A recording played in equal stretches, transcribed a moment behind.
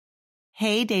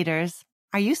Hey daters,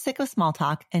 are you sick of small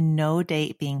talk and no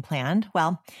date being planned?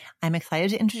 Well, I'm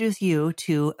excited to introduce you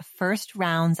to First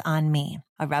Rounds on Me,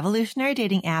 a revolutionary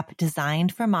dating app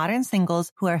designed for modern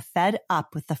singles who are fed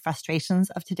up with the frustrations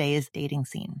of today's dating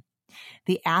scene.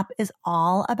 The app is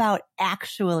all about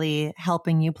actually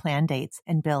helping you plan dates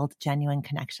and build genuine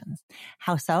connections.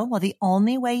 How so? Well, the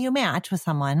only way you match with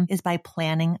someone is by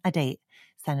planning a date.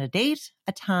 Send a date,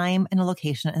 a time, and a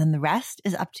location, and then the rest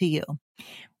is up to you.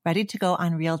 Ready to go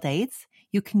on real dates?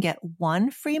 You can get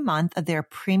 1 free month of their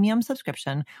premium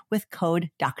subscription with code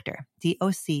DOCTOR,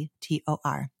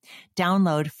 DOCTOR.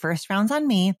 Download First Rounds on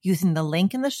Me using the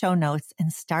link in the show notes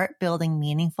and start building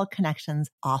meaningful connections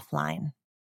offline.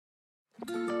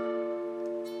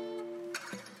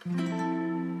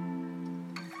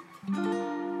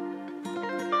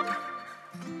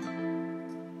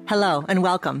 Hello and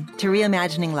welcome to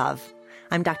Reimagining Love.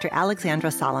 I'm Dr. Alexandra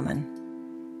Solomon.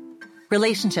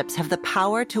 Relationships have the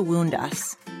power to wound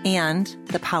us and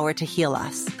the power to heal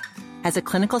us. As a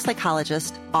clinical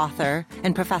psychologist, author,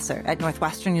 and professor at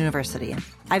Northwestern University,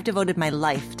 I've devoted my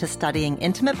life to studying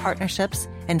intimate partnerships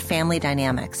and family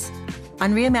dynamics.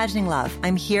 On Reimagining Love,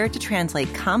 I'm here to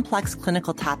translate complex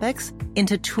clinical topics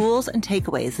into tools and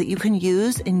takeaways that you can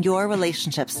use in your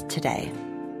relationships today.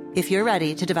 If you're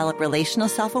ready to develop relational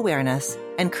self-awareness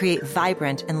and create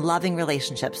vibrant and loving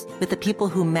relationships with the people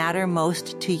who matter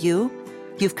most to you,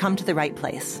 you've come to the right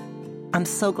place. I'm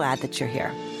so glad that you're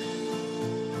here.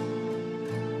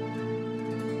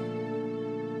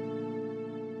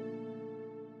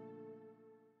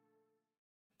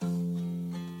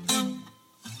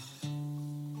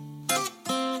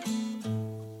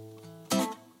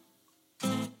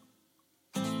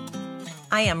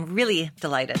 I am really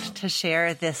delighted to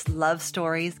share this Love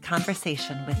Stories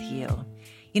conversation with you.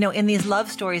 You know, in these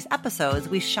Love Stories episodes,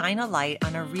 we shine a light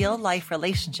on a real-life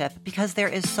relationship because there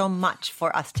is so much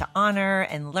for us to honor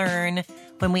and learn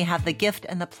when we have the gift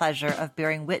and the pleasure of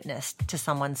bearing witness to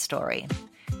someone's story.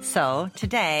 So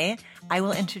today, I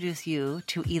will introduce you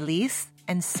to Elise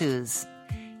and Suze.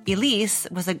 Elise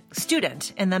was a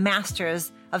student in the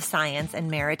Master's of Science in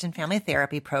Marriage and Family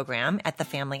Therapy program at the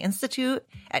Family Institute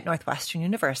at Northwestern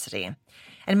University.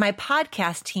 And my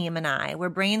podcast team and I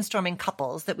were brainstorming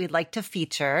couples that we'd like to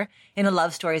feature in a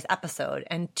Love Stories episode.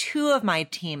 And 2 of my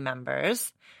team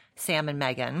members, Sam and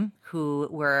Megan, who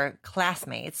were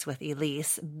classmates with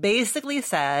Elise, basically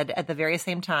said at the very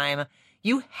same time,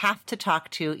 you have to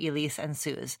talk to Elise and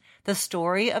Suze. The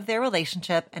story of their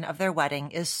relationship and of their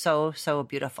wedding is so, so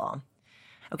beautiful.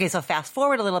 Okay, so fast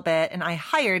forward a little bit, and I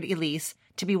hired Elise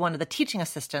to be one of the teaching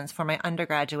assistants for my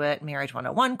undergraduate Marriage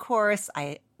 101 course.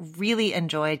 I really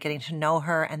enjoyed getting to know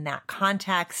her in that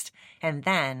context. And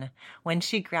then when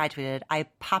she graduated, I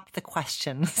popped the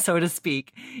question, so to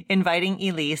speak, inviting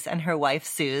Elise and her wife,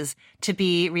 Suze, to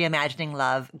be Reimagining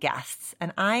Love guests.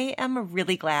 And I am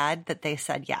really glad that they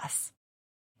said yes.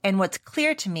 And what's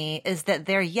clear to me is that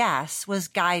their yes was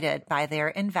guided by their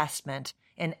investment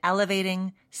in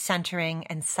elevating, centering,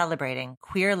 and celebrating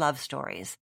queer love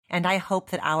stories. And I hope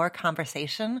that our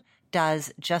conversation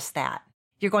does just that.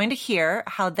 You're going to hear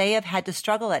how they have had to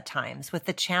struggle at times with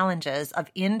the challenges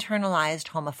of internalized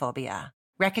homophobia,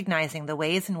 recognizing the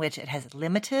ways in which it has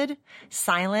limited,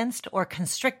 silenced, or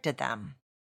constricted them.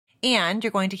 And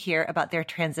you're going to hear about their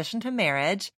transition to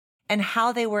marriage and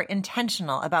how they were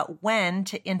intentional about when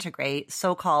to integrate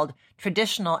so-called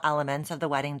traditional elements of the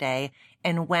wedding day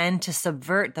and when to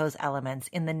subvert those elements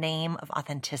in the name of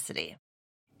authenticity.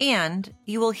 And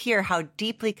you will hear how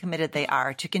deeply committed they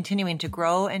are to continuing to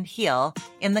grow and heal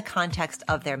in the context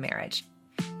of their marriage.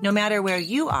 No matter where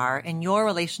you are in your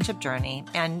relationship journey,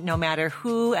 and no matter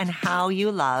who and how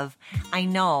you love, I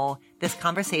know this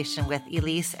conversation with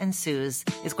Elise and Suze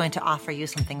is going to offer you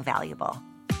something valuable.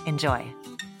 Enjoy.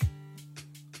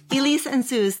 Elise and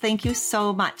Suze, thank you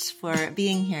so much for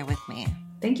being here with me.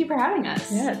 Thank you for having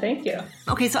us. Yeah, thank you.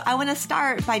 Okay, so I want to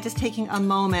start by just taking a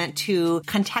moment to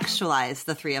contextualize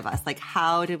the 3 of us. Like,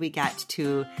 how did we get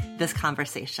to this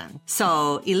conversation?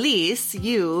 So, Elise,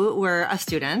 you were a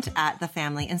student at the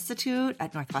Family Institute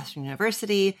at Northwestern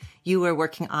University. You were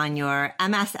working on your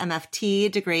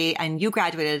MS-MFT degree, and you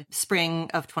graduated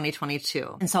spring of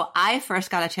 2022. And so I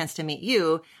first got a chance to meet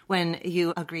you when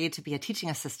you agreed to be a teaching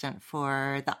assistant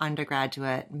for the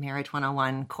undergraduate Marriage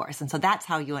 101 course. And so that's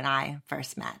how you and I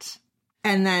first met.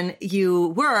 And then you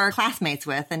were classmates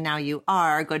with, and now you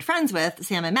are good friends with,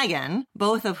 Sam and Megan,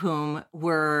 both of whom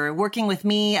were working with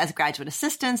me as graduate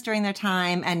assistants during their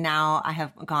time. And now I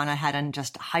have gone ahead and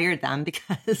just hired them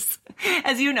because,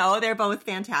 as you know, they're both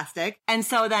fantastic. And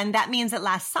so then that means that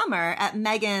last summer at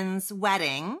Megan's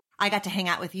wedding, I got to hang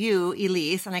out with you,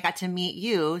 Elise, and I got to meet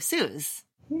you, Suze.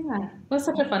 Yeah, it was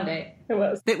such a fun day. It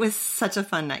was. It was such a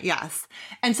fun night, yes.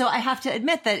 And so I have to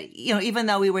admit that, even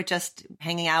though we were just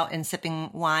hanging out and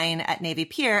sipping wine at Navy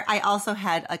Pier, I also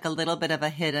had like a little bit of a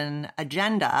hidden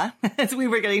agenda as we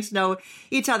were getting to know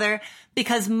each other,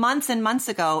 because months and months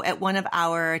ago at one of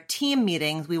our team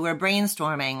meetings, we were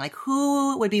brainstorming like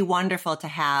who would be wonderful to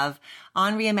have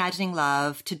on Reimagining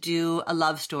Love to do a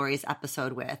love stories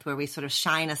episode with, where we sort of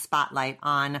shine a spotlight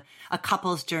on a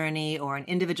couple's journey or an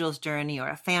individual's journey or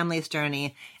a family's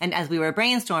journey. And as we were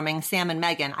brainstorming, Sam and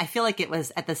Megan, I feel like it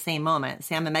was at the same moment,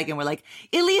 Sam and Megan were like,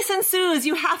 Elise and Suze,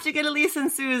 you have to get Elise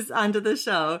and Suze onto the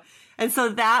show. And so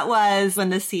that was when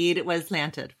the seed was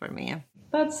planted for me.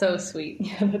 That's so sweet.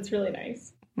 Yeah, that's really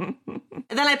nice. And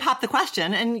then I popped the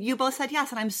question and you both said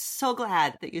yes. And I'm so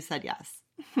glad that you said yes.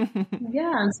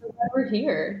 Yeah, I'm so glad we're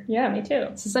here. Yeah, me too.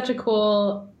 This is such a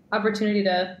cool opportunity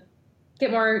to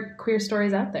get more queer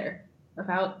stories out there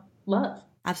about love.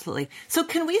 Absolutely. So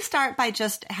can we start by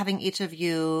just having each of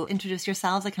you introduce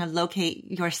yourselves, like kind of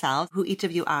locate yourselves, who each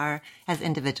of you are as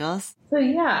individuals? So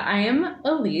yeah, I am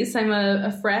Elise. I'm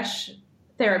a fresh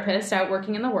therapist out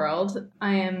working in the world.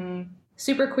 I am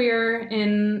super queer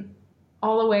in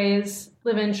all the ways,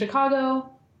 live in Chicago,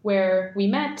 where we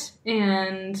met,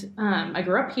 and I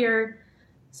grew up here.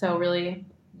 So really,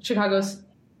 Chicago's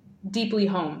deeply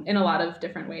home in a lot of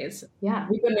different ways. Yeah,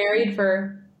 we've been married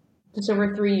for just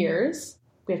over 3 years.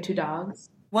 We have 2 dogs.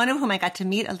 One of whom I got to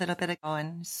meet a little bit ago,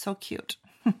 and so cute.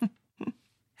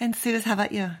 And Suze, how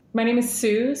about you? My name is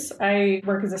Suze. I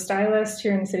work as a stylist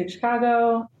here in the city of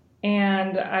Chicago,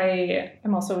 and I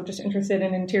am also just interested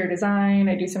in interior design.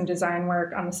 I do some design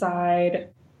work on the side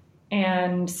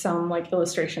and some like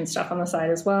illustration stuff on the side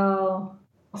as well.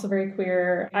 Also very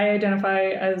queer. I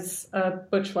identify as a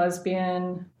butch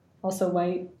lesbian, also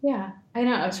white. Yeah, I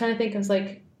know. I was trying to think, I was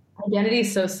like, identity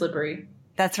is so slippery.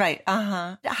 That's right.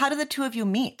 Uh-huh. How did the two of you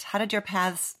meet? How did your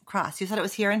paths cross? You said it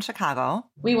was here in Chicago.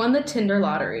 We won the Tinder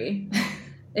lottery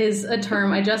is a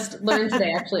term I just learned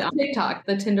today actually on TikTok,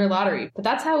 the Tinder lottery. But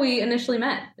that's how we initially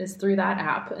met, is through that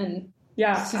app. And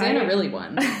yeah, Susanna really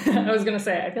won. I was going to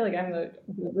say, I feel like I'm the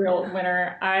real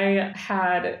winner. I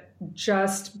had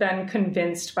just been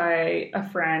convinced by a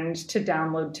friend to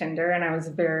download Tinder, and I was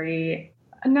very,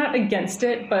 not against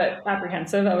it, but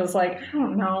apprehensive. I was like, I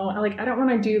don't know. I don't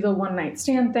want to do the one night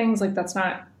stand things. Like, that's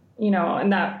not,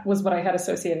 and that was what I had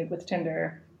associated with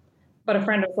Tinder. But a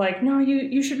friend was like, no,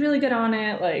 you should really get on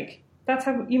it. Like, that's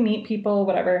how you meet people,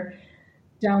 whatever.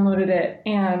 Downloaded it.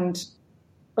 And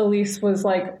Elise was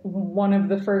like one of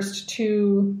the first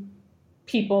 2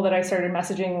 people that I started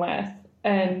messaging with.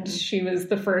 And she was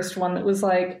the first one that was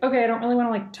like, okay, I don't really want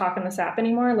to like talk on this app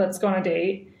anymore. Let's go on a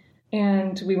date.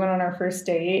 And we went on our first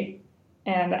date,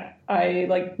 and I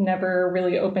like never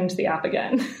really opened the app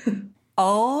again.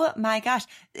 Oh my gosh.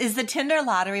 Is the Tinder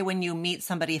lottery when you meet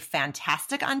somebody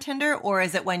fantastic on Tinder, or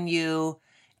is it when you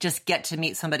just get to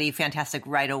meet somebody fantastic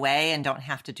right away and don't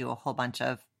have to do a whole bunch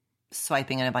of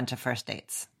swiping and a bunch of first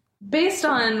dates? Based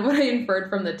on what I inferred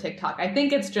from the TikTok, I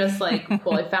think it's just like,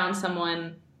 cool, I found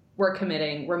someone, we're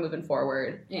committing, we're moving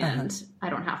forward, and I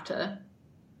don't have to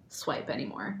swipe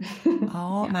anymore.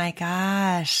 Oh my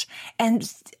gosh.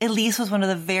 And Elise was one of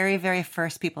the very, very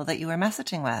first people that you were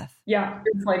messaging with. Yeah.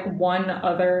 It's like one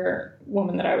other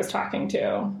woman that I was talking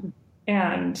to.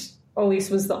 And Elise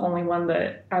was the only one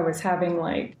that I was having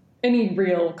like any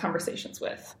real conversations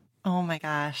with. Oh my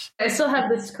gosh. I still have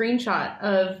this screenshot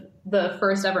of the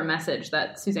first ever message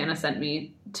that Susanna sent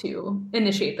me to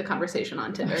initiate the conversation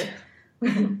on Tinder,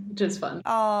 which is fun.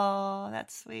 Oh,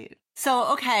 that's sweet.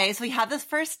 So, okay, so we have this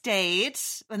first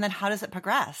date, and then how does it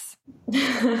progress?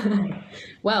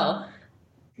 Well,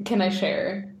 can I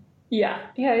share? Yeah.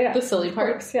 The silly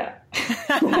parts? Yeah.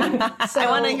 I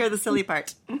want to hear the silly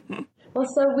part. Well,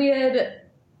 so we had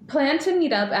planned to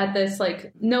meet up at this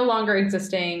like no longer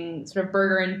existing sort of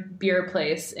burger and beer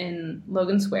place in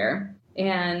Logan Square.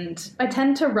 And I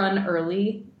tend to run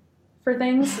early for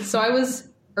things. So I was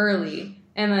early.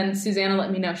 And then Susanna let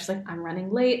me know. She's like, I'm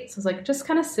running late. So I was like, just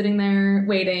kind of sitting there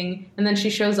waiting. And then she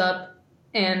shows up.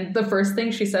 And the first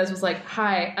thing she says was like,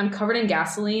 hi, I'm covered in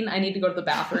gasoline. I need to go to the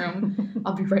bathroom.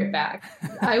 I'll be right back.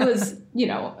 I was,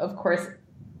 of course,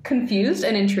 confused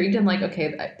and intrigued. And like,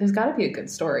 okay, there's got to be a good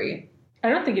story. I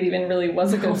don't think it even really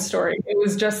was a good story. It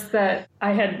was just that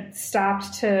I had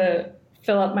stopped to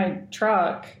fill up my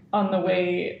truck on the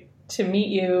way to meet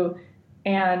you.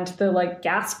 And the like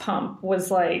gas pump was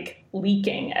like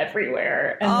leaking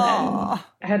everywhere. And then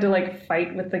I had to like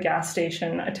fight with the gas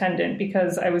station attendant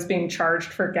because I was being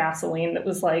charged for gasoline that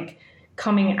was like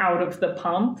coming out of the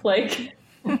pump. Like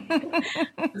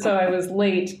So I was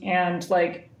late and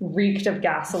like reeked of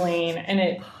gasoline.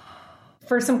 And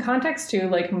for some context too,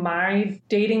 like my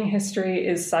dating history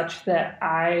is such that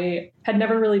I had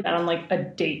never really been on like a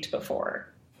date before.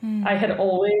 I had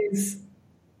always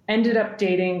ended up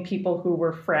dating people who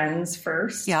were friends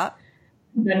first. Yeah.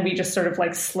 Then we just sort of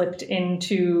like slipped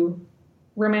into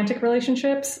romantic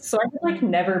relationships. So I had like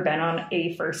never been on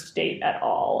a first date at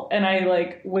all. And I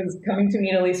like was coming to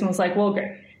meet Elise and was like, well,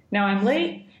 okay, now I'm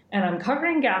late and I'm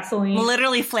covering gasoline.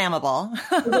 Literally flammable.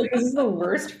 I was like, this is the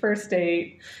worst first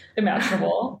date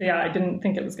imaginable. Yeah, I didn't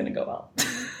think it was going to go well.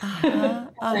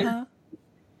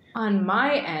 On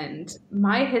my end,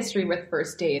 my history with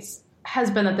first dates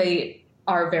has been that they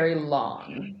are very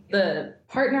long. The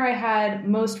partner I had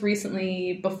most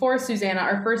recently before Susanna,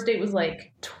 our first date was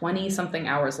like 20 something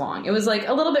hours long. It was like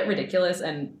a little bit ridiculous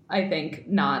and I think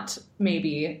not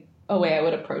maybe a way I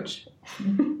would approach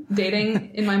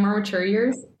dating in my more mature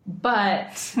years.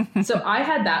 But so I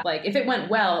had that, like, if it went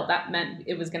well, that meant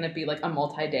it was going to be like a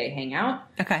multi-day hangout.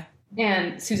 Okay.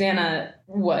 And Susanna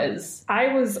was.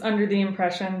 I was under the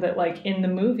impression that, like, in the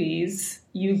movies,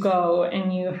 you go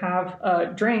and you have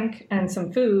a drink and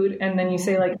some food, and then you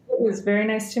say, like, it was very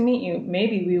nice to meet you.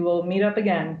 Maybe we will meet up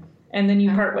again. And then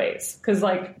you part ways. Because,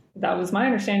 like, that was my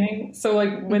understanding. So,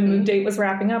 like, when the date was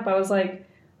wrapping up, I was like,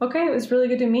 okay, it was really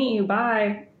good to meet you.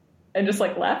 Bye. And just,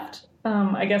 like, left.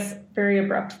 I guess very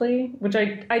abruptly, which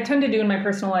I tend to do in my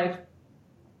personal life.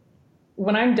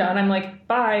 When I'm done, I'm like,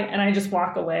 bye, and I just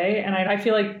walk away. And I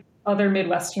feel like other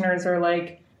Midwesterners are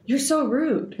like, you're so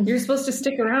rude. You're supposed to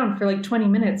stick around for like 20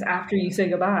 minutes after you say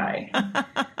goodbye.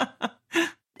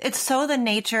 It's so the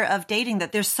nature of dating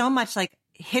that there's so much like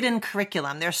hidden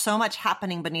curriculum. There's so much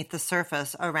happening beneath the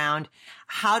surface around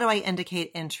how do I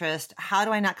indicate interest? How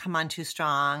do I not come on too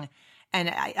strong? And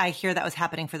I hear that was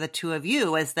happening for the two of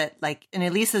you, is that like in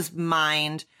Elise's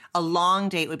mind, a long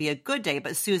date would be a good date.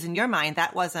 But Susan, in your mind,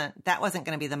 that wasn't going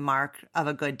to be the mark of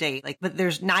a good date. Like, but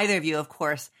there's neither of you, of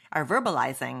course, are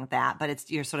verbalizing that,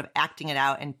 but you're sort of acting it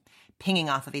out and pinging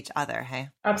off of each other. Hey,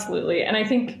 absolutely. And I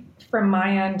think from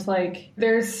my end, like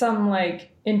there's some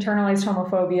like internalized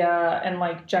homophobia and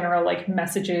like general like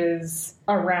messages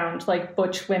around like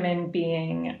butch women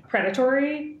being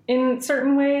predatory in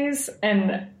certain ways.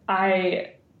 And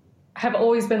I have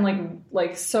always been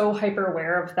like so hyper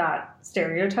aware of that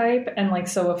stereotype and like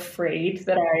so afraid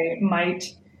that I might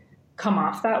come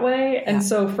off that way. And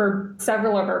so for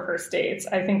several of our first dates,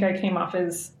 I think I came off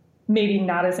as maybe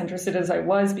not as interested as I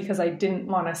was because I didn't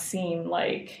want to seem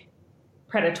like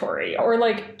predatory or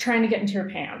like trying to get into your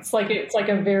pants. Like it's like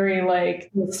a very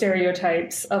like the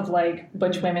stereotypes of like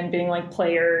butch women being like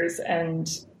players. And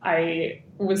I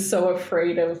was so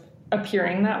afraid of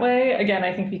appearing that way. Again,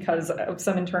 I think because of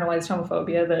some internalized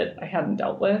homophobia that I hadn't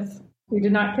dealt with. We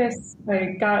did not kiss.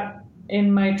 I got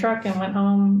in my truck and went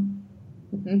home.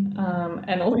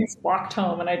 And Elise walked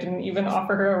home and I didn't even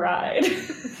offer her a ride.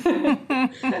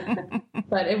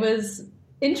 But it was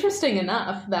interesting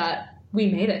enough that we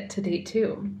made it to date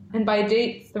 2. And by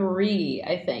date 3,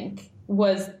 I think,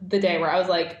 was the day where I was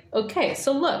like, okay,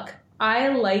 so look, I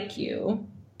like you.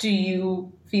 Do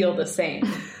you feel the same?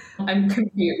 I'm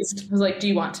confused. I was like, do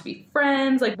you want to be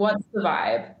friends? Like, what's the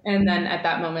vibe? And then at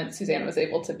that moment, Susanna was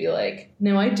able to be like,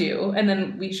 no, I do. And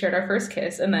then we shared our first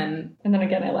kiss. And then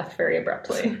again, I left very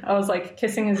abruptly. I was like,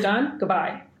 kissing is done.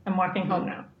 Goodbye. I'm walking home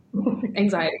now.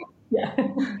 Anxiety. Yeah.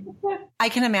 I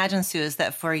can imagine, Suze,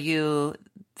 that for you,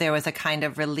 there was a kind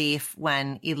of relief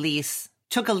when Elise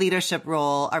took a leadership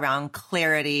role around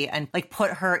clarity and like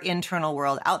put her internal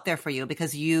world out there for you,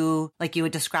 because you, like you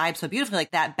would describe so beautifully,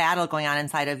 like that battle going on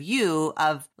inside of you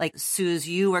of like, Suze,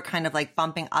 you were kind of like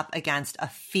bumping up against a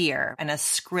fear and a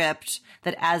script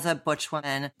that as a butch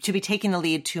woman to be taking the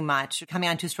lead too much, coming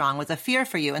on too strong was a fear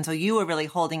for you. And so you were really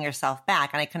holding yourself back.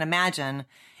 And I can imagine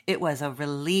it was a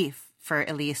relief for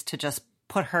Elise to just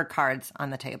put her cards on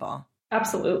the table.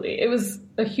 Absolutely. It was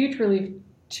a huge relief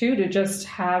too, to just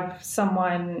have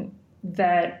someone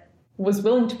that was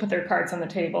willing to put their cards on the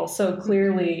table so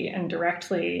clearly and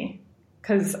directly.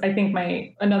 Because I think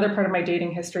another part of my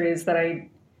dating history is that I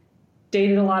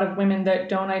dated a lot of women that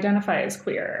don't identify as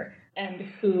queer and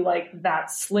who like that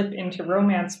slip into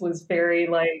romance was very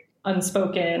like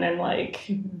unspoken and like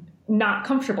not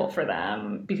comfortable for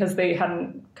them because they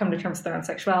hadn't come to terms with their own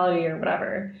sexuality or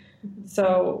whatever.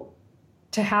 So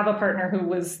to have a partner who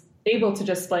was able to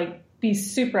just like be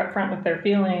super upfront with their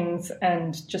feelings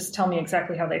and just tell me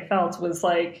exactly how they felt was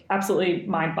like absolutely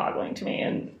mind-boggling to me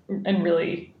and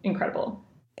really incredible.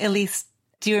 Elise,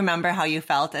 do you remember how you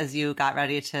felt as you got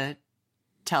ready to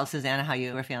tell Susanna how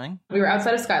you were feeling? We were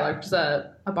outside of Skylark, which is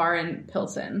a bar in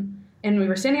Pilsen. And we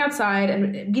were standing outside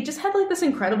and we just had like this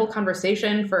incredible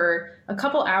conversation for a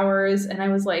couple hours. And I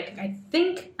was like, I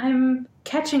think I'm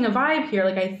catching a vibe here.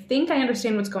 Like, I think I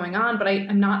understand what's going on, but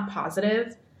I'm not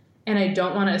positive and I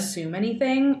don't want to assume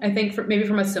anything. I think maybe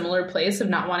from a similar place of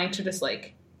not wanting to just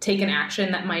like take an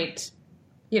action that might,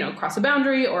 you know, cross a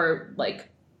boundary or like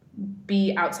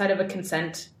be outside of a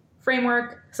consent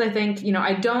framework. So I think, you know,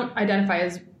 I don't identify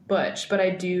as butch, but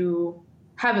I do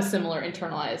have a similar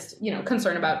internalized, you know,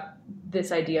 concern about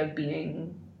this idea of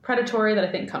being predatory that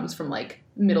I think comes from like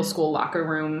middle school locker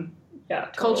room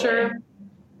culture.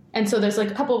 And so there's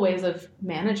like a couple of ways of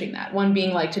managing that. One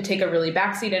being like to take a really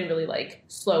backseat and really like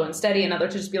slow and steady. Another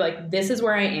to just be like, this is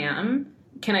where I am.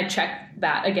 Can I check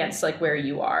that against like where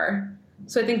you are?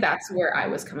 So I think that's where I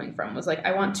was coming from, was like,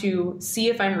 I want to see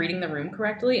if I'm reading the room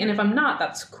correctly. And if I'm not,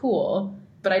 that's cool.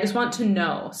 But I just want to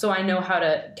know so I know how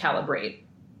to calibrate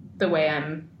the way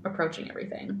I'm approaching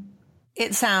everything.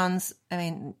 It sounds, I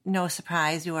mean, no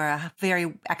surprise, you are a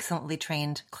very excellently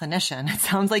trained clinician. It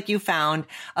sounds like you found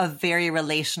a very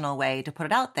relational way to put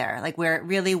it out there, like where it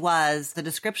really was the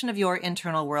description of your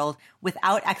internal world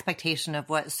without expectation of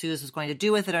what Suze was going to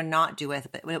do with it or not do with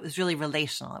it, but it was really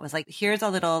relational. It was like, here's a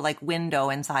little like window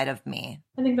inside of me.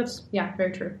 I think that's, yeah,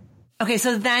 very true. Okay,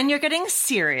 so then you're getting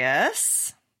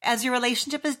serious. As your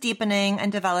relationship is deepening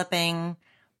and developing,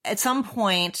 at some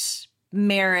point,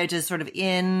 marriage is sort of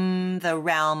in the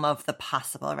realm of the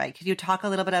possible, right? Could you talk a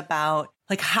little bit about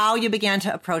like how you began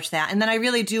to approach that? And then I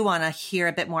really do want to hear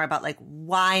a bit more about like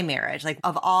why marriage, like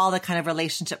of all the kind of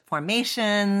relationship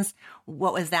formations,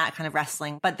 what was that kind of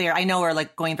wrestling? But there, I know we're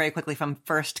like going very quickly from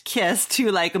first kiss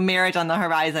to like marriage on the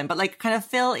horizon, but like kind of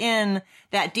fill in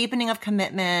that deepening of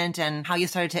commitment and how you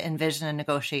started to envision and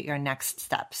negotiate your next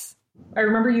steps. I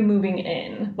remember you moving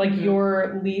in, like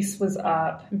your lease was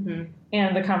up and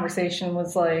the conversation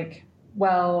was like,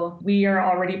 well, we are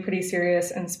already pretty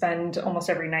serious and spend almost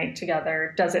every night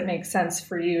together. Does it make sense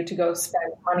for you to go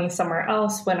spend money somewhere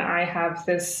else when I have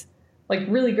this like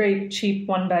really great cheap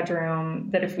 1-bedroom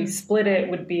that if we split it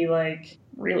would be like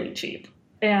really cheap?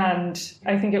 And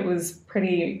I think it was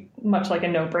pretty much like a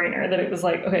no-brainer that it was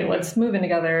like, okay, let's move in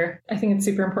together. I think it's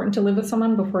super important to live with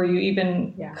someone before you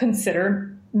even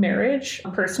consider marriage.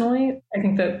 Personally, I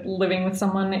think that living with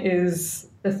someone is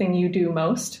the thing you do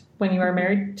most when you are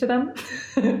married to them.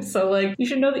 So like, you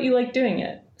should know that you like doing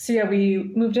it. So yeah, we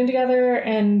moved in together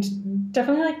and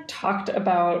definitely like talked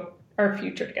about our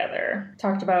future together,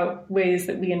 talked about ways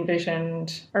that we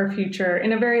envisioned our future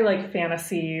in a very like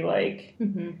fantasy, like,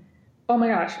 oh my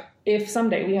gosh, if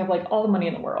someday we have like all the money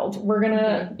in the world, we're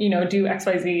gonna, you know, do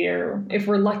XYZ, or if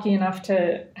we're lucky enough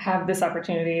to have this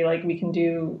opportunity, like we can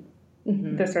do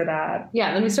this or that.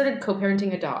 Yeah, then we started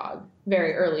co-parenting a dog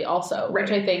very early also,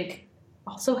 which I think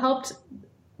also helped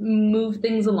move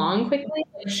things along quickly.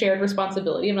 Like shared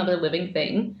responsibility of another living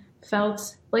thing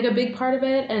felt like a big part of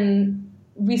it. And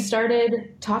we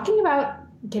started talking about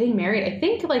getting married, I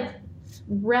think like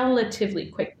relatively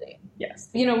quickly. Yes.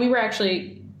 You know, we were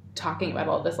actually talking about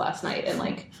all this last night and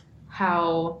like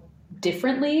how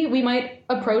differently we might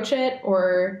approach it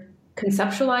or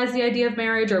conceptualize the idea of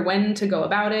marriage or when to go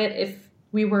about it if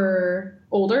we were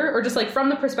older, or just like from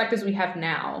the perspectives we have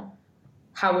now,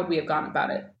 how would we have gone about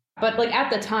it? But like at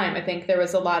the time, I think there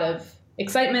was a lot of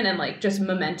excitement and like just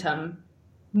momentum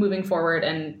moving forward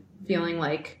and feeling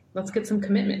like, let's get some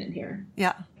commitment in here.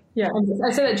 Yeah. Yeah.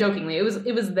 I say that jokingly.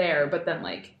 It was there, but then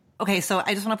like. Okay, so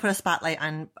I just want to put a spotlight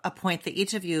on a point that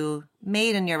each of you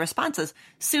made in your responses.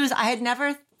 Suze, I had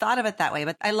never thought of it that way,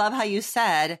 but I love how you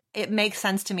said it makes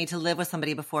sense to me to live with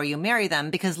somebody before you marry them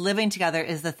because living together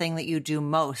is the thing that you do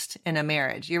most in a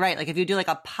marriage. You're right. Like if you do like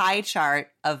a pie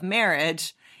chart of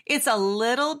marriage, it's a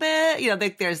little bit, you know,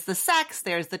 like there's the sex,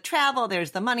 there's the travel,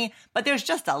 there's the money, but there's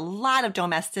just a lot of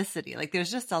domesticity. Like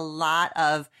there's just a lot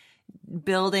of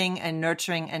building and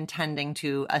nurturing and tending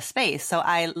to a space. So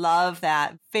I love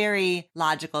that very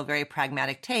logical, very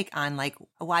pragmatic take on like,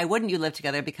 why wouldn't you live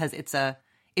together? Because it's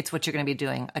what you're going to be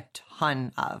doing a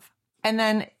ton of. And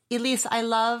then Elise, I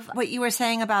love what you were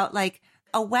saying about like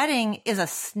a wedding is a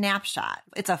snapshot.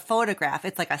 It's a photograph.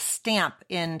 It's like a stamp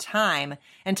in time.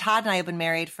 And Todd and I have been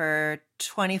married for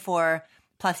 24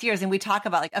 plus years. And we talk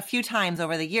about like a few times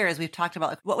over the years, we've talked about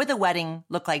like, what would the wedding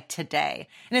look like today?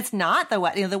 And it's not the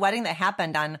wedding. The wedding that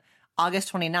happened on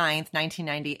August 29th,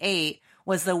 1998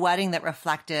 was the wedding that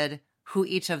reflected who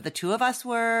each of the two of us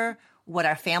were, what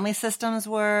our family systems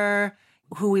were,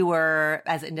 who we were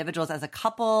as individuals, as a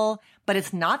couple, but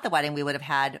it's not the wedding we would have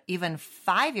had even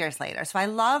 5 years later. So I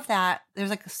love that there's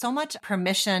like so much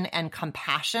permission and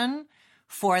compassion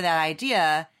for that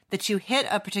idea that you hit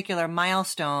a particular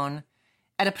milestone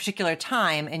at a particular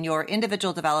time in your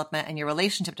individual development and your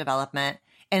relationship development.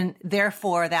 And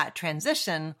therefore that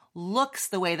transition looks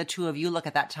the way the two of you look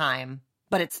at that time,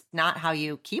 but it's not how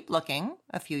you keep looking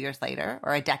a few years later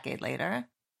or a decade later.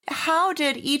 How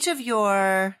did each of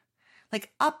your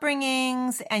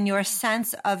upbringings and your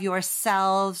sense of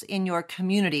yourselves in your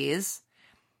communities,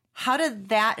 how did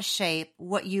that shape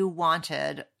what you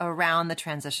wanted around the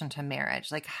transition to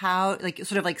marriage?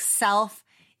 Self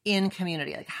in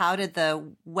community? How did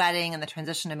the wedding and the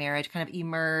transition to marriage kind of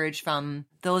emerge from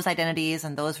those identities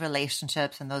and those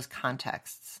relationships and those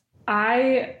contexts?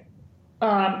 I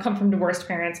come from divorced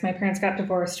parents. My parents got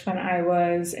divorced when I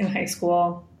was in high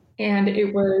school, and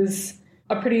it was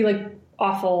a pretty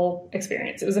awful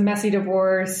experience. It was a messy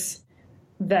divorce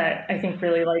that I think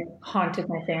really haunted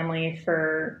my family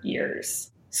for years.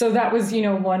 So that was,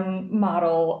 one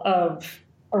model of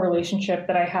a relationship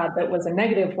that I had that was a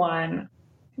negative one.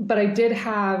 But I did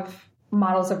have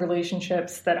models of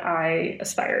relationships that I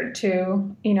aspired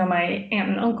to. My aunt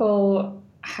and uncle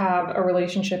have a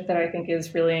relationship that I think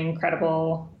is really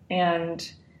incredible.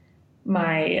 And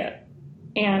my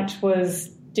aunt was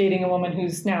dating a woman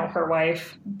who's now her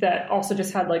wife that also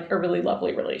just had a really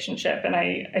lovely relationship. And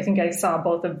I think I saw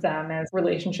both of them as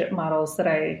relationship models that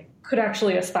I could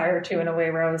actually aspire to in a way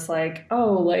where I was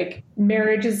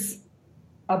marriage is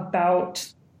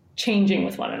about changing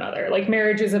with one another.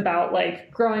 Marriage is about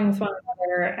growing with one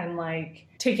another and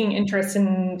taking interest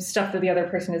in stuff that the other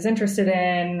person is interested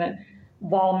in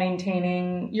while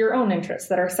maintaining your own interests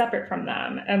that are separate from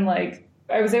them. And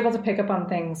I was able to pick up on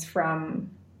things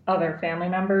from other family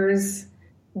members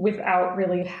without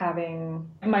really having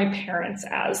my parents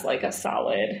as a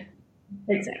solid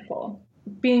example.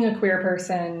 Being a queer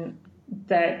person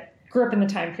that grew up in the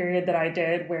time period that I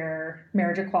did, where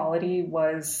marriage equality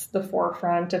was the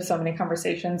forefront of so many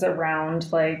conversations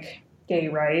around gay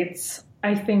rights,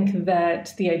 I think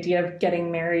that the idea of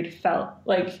getting married felt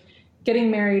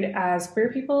getting married as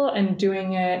queer people and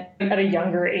doing it at a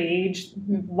younger age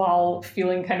while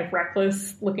feeling kind of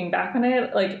reckless looking back on it,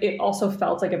 it also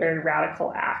felt like a very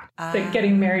radical act. That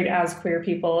getting married as queer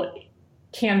people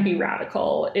can be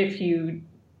radical if you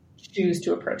choose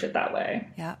to approach it that way.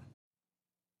 Yeah.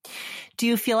 Do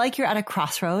you feel like you're at a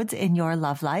crossroads in your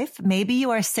love life? Maybe you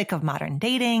are sick of modern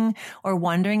dating or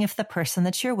wondering if the person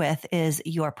that you're with is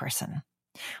your person.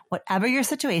 Whatever your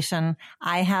situation,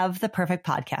 I have the perfect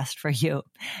podcast for you.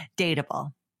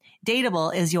 Dateable.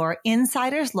 Dateable is your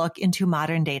insider's look into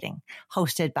modern dating,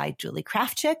 hosted by Julie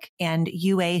Krafchick and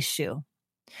Yue Xu.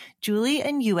 Julie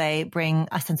and Yue bring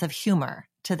a sense of humor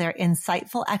to their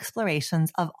insightful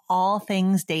explorations of all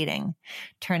things dating,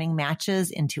 turning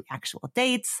matches into actual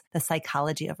dates, the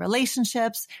psychology of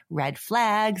relationships, red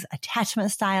flags,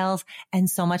 attachment styles, and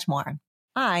so much more.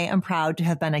 I am proud to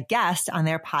have been a guest on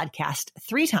their podcast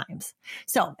 3 times.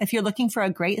 So if you're looking for a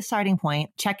great starting point,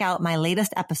 check out my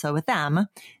latest episode with them,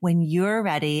 When You're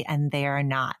Ready and They're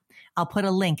Not. I'll put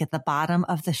a link at the bottom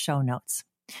of the show notes.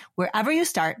 Wherever you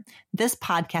start, this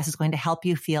podcast is going to help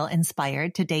you feel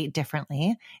inspired to date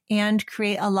differently and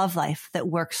create a love life that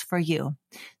works for you.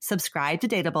 Subscribe to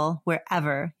Dateable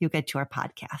wherever you get your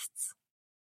podcasts.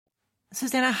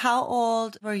 Susanna, how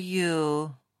old were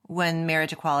you when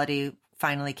marriage equality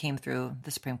finally came through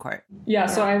the Supreme Court? Yeah,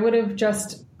 so I would have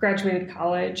just graduated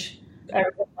college. I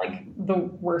was in the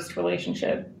worst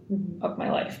relationship of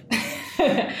my life.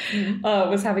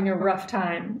 Was having a rough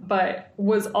time, but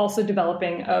was also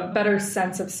developing a better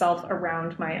sense of self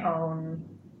around my own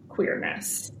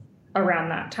queerness around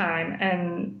that time.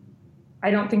 And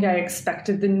I don't think I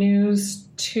expected the news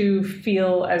to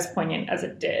feel as poignant as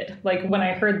it did. When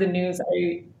I heard the news,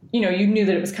 you knew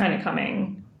that it was kind of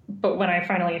coming. But when I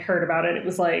finally heard about it, it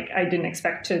was I didn't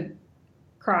expect to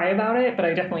cry about it, but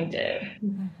I definitely did.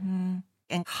 Mm-hmm.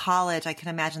 In college, I can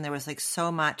imagine there was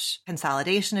so much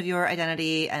consolidation of your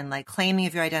identity and claiming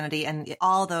of your identity and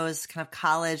all those kind of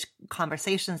college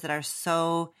conversations that are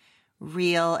so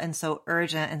real and so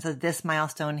urgent. And so this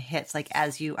milestone hits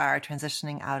as you are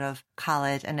transitioning out of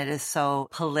college, and it is so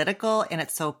political and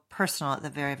it's so personal at the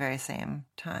very, very same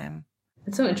time.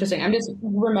 It's so interesting. I'm just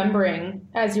remembering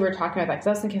as you were talking about that, because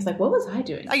I was thinking, what was I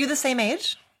doing? Are you the same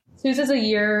age? Susan's a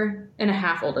year and a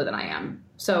half older than I am.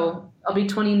 So I'll be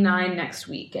 29 next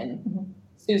week. And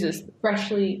Susan's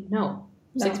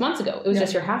 6 months ago. It was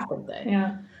just your half birthday.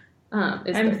 Yeah.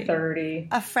 I'm 30.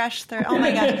 A fresh 30. Oh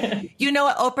my God. You know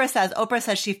what Oprah says? Oprah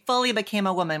says she fully became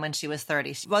a woman when she was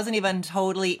 30. She wasn't even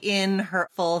totally in her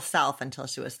full self until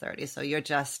she was 30. So you're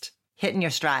just hitting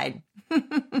your stride.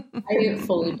 I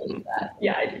fully believe that.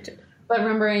 Yeah, I do too. But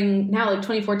remembering now,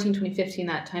 2014, 2015,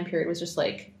 that time period was just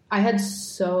I had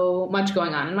so much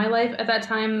going on in my life at that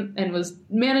time and was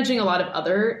managing a lot of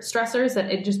other stressors that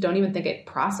I just don't even think it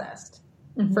processed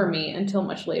for me until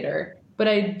much later. But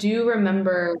I do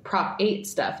remember Prop 8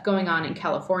 stuff going on in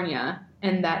California,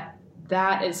 and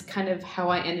that is kind of how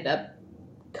I ended up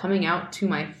coming out to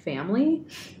my family.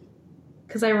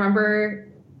 Because I remember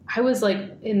I was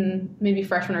like in maybe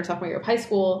freshman or sophomore year of high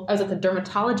school, I was at the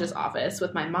dermatologist's office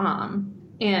with my mom,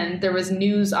 and there was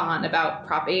news on about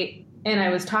Prop 8. And I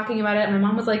was talking about it, and my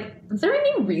mom was like, is there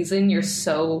any reason you're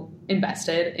so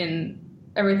invested in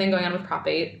everything going on with Prop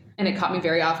 8? And it caught me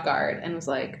very off guard and was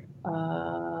like,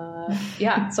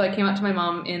 yeah. So I came out to my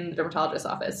mom in the dermatologist's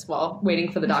office while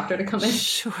waiting for the doctor to come in.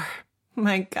 Sure.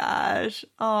 My gosh.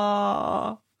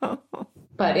 Oh.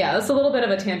 But yeah, that's a little bit of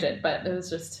a tangent, but it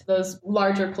was just those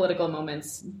larger political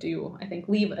moments do, I think,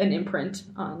 leave an imprint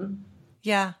on.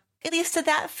 Yeah. Elise, did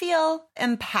that feel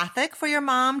empathic for your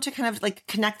mom to kind of like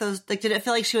connect those? Like, did it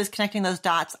feel like she was connecting those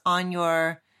dots on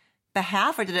your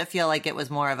behalf, or did it feel like it was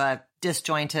more of a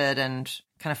disjointed and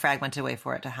kind of fragmented way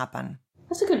for it to happen?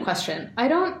 That's a good question. I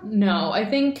don't know. I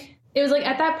think it was like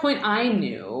at that point I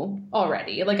knew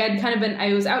already. Like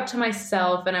I was out to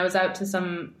myself and I was out to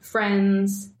some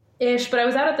friends-ish, but I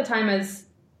was out at the time as,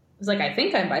 I was like, I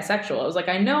think I'm bisexual. I was like,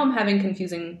 I know I'm having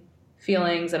confusing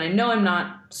feelings, and I know I'm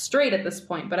not straight at this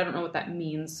point, but I don't know what that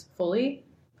means fully.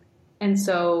 And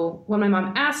so when my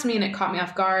mom asked me and it caught me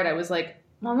off guard, I was like,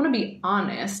 well, I want to be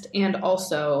honest, and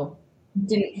also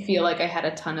didn't feel like I had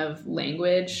a ton of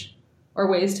language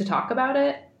or ways to talk about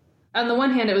it. On the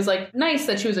one hand, it was like nice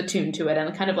that she was attuned to it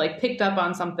and kind of like picked up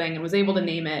on something and was able to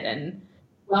name it and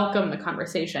welcome the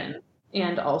conversation.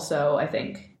 And also, I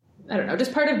think, I don't know,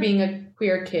 just part of being a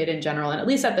queer kid in general, and at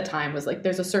least at the time, was like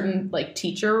there's a certain like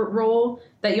teacher role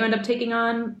that you end up taking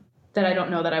on that I don't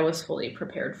know that I was fully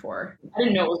prepared for. I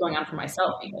didn't know what was going on for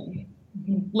myself even,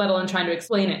 let alone trying to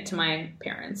explain it to my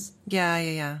parents. Yeah.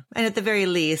 And at the very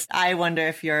least, I wonder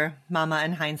if your mama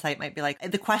in hindsight might be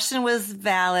like, the question was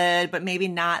valid, but maybe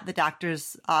not the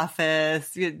doctor's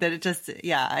office. That it just,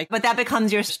 yeah. But that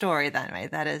becomes your story then, right?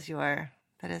 That is your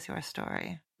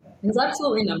story. It's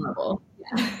absolutely memorable.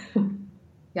 Yeah.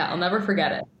 Yeah, I'll never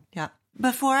forget it. Yeah.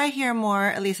 Before I hear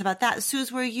more, Elise, about that,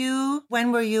 Suze,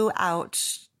 when were you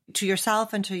out to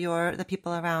yourself and to the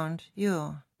people around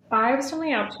you? I was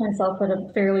only out to myself at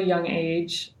a fairly young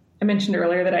age. I mentioned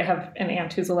earlier that I have an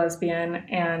aunt who's a lesbian,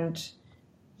 and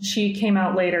she came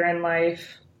out later in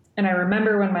life. And I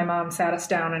remember when my mom sat us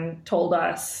down and told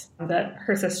us that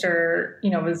her sister,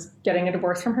 was getting a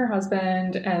divorce from her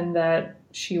husband and that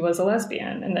she was a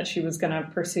lesbian and that she was going to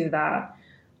pursue that.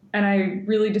 And I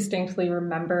really distinctly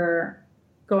remember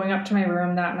going up to my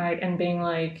room that night and being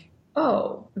like,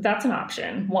 oh, that's an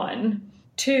option. 1.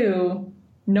 2,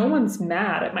 no one's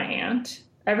mad at my aunt.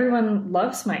 Everyone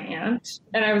loves my aunt.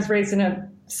 And I was raised in a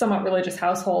somewhat religious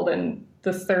household. And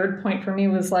the third point for me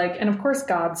was like, and of course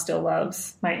God still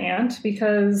loves my aunt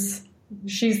because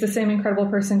she's the same incredible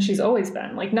person she's always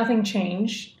been. Like nothing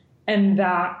changed. And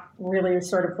that really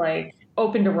sort of like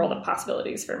opened a world of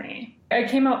possibilities for me. I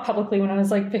came out publicly when I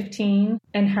was like 15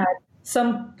 and had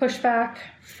some pushback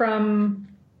from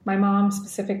my mom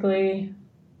specifically.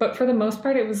 But for the most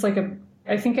part, it was like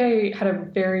I think I had a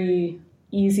very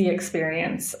easy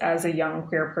experience as a young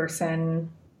queer person,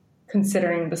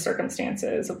 considering the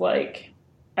circumstances of like,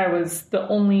 I was the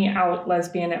only out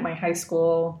lesbian at my high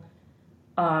school,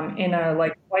 in a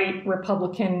like white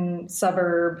Republican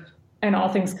suburb. And all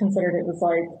things considered, it was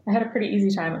like, I had a pretty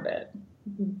easy time of it,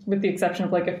 with the exception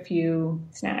of like a few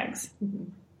snags.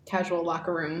 Casual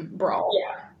locker room brawl.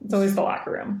 Yeah, it's always the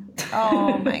locker room.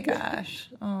 Oh my gosh.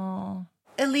 Oh.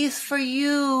 Elise, for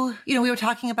you, we were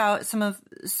talking about some of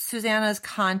Susanna's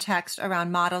context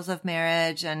around models of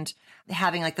marriage and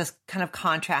having like this kind of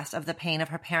contrast of the pain of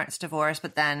her parents' divorce,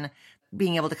 but then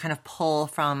being able to kind of pull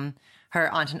from her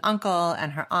aunt and uncle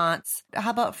and her aunts.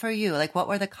 How about for you? Like, what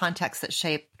were the contexts that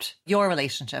shaped your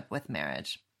relationship with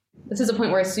marriage? This is a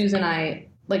point where Suze and I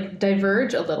like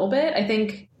diverge a little bit. I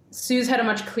think Suze had a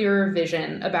much clearer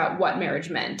vision about what marriage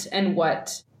meant and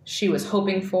what she was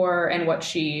hoping for and what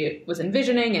she was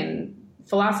envisioning and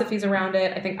philosophies around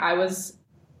it. I think I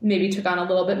maybe took on a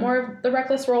little bit more of the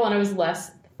reckless role, and I was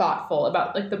less thoughtful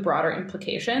about like the broader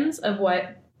implications of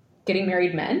what getting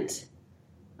married meant.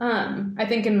 I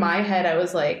think in my head, I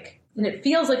was like, and it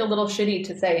feels like a little shitty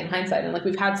to say in hindsight, and like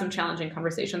we've had some challenging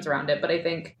conversations around it, but I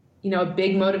think, a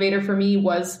big motivator for me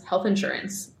was health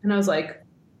insurance. And I was like,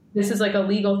 this is like a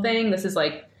legal thing. This is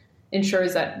like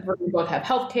ensures that we both have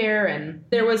health care. And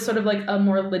there was sort of like a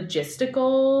more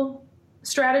logistical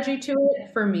strategy to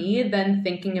it for me than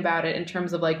thinking about it in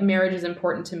terms of like marriage is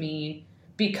important to me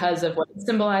because of what it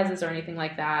symbolizes or anything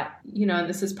like that. You know,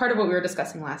 this is part of what we were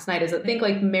discussing last night, is I think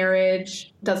like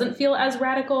marriage doesn't feel as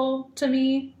radical to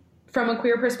me from a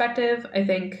queer perspective.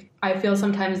 I feel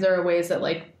sometimes there are ways that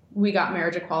like we got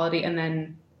marriage equality and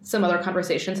then some other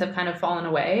conversations have kind of fallen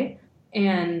away.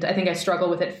 And I think I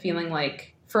struggle with it feeling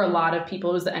like for a lot of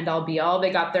people it was the end all be all. They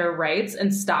got their rights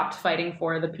and stopped fighting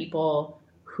for the people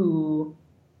who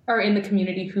are in the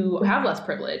community who have less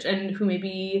privilege and who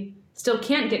maybe still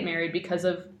can't get married because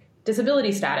of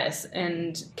disability status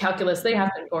and calculus they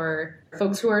have to, or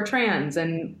folks who are trans.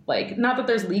 And like, not that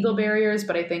there's legal barriers,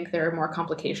 but I think there are more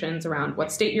complications around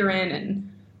what state you're in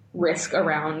and risk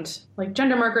around like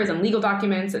gender markers and legal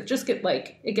documents. It just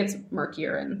it gets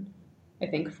murkier. And I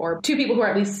think for two people who are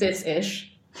at least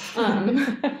cis-ish,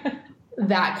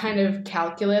 that kind of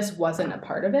calculus wasn't a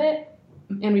part of it.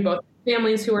 And we both had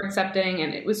families who were accepting,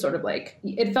 and it was sort of like,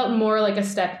 it felt more like a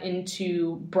step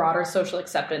into broader social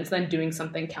acceptance than doing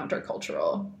something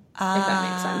countercultural, if that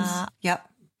makes sense. Yep.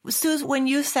 Suze, when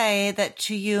you say that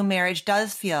to you marriage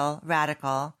does feel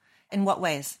radical, in what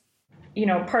ways? You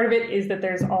know, part of it is that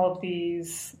there's all of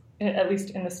these, at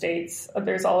least in the States,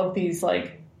 there's all of these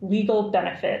like legal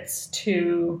benefits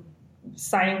to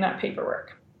signing that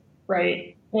paperwork,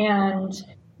 right? And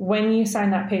when you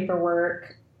sign that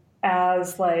paperwork,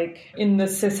 as like in the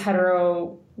cis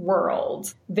hetero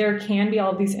world, there can be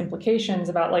all these implications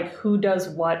about like who does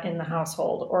what in the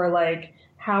household, or like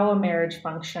how a marriage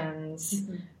functions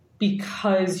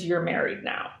because you're married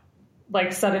now.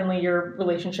 Like suddenly your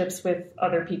relationships with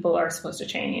other people are supposed to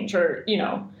change, or, you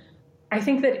know, I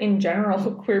think that in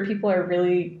general, queer people are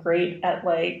really great at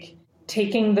like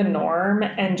taking the norm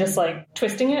and just like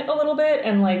twisting it a little bit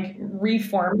and like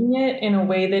reforming it in a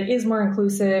way that is more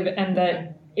inclusive and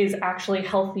that is actually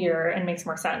healthier and makes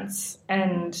more sense.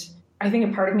 And I think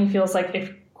a part of me feels like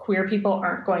if queer people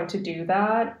aren't going to do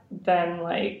that, then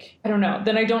like, I don't know,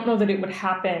 then I don't know that it would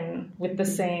happen with the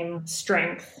same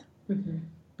strength,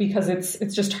 because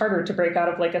it's just harder to break out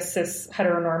of like a cis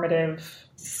heteronormative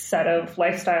set of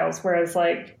lifestyles. Whereas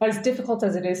like, as difficult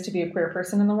as it is to be a queer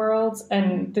person in the world,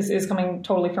 and this is coming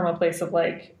totally from a place of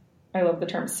like, I love the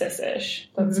term cis-ish.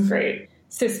 That's great.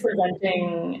 Cis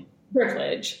presenting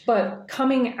privilege, but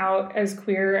coming out as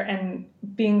queer and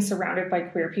being surrounded by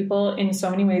queer people in so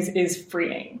many ways is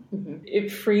freeing. It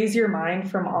frees your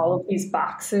mind from all of these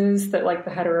boxes that like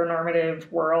the heteronormative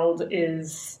world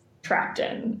is trapped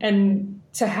in, and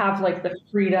to have like the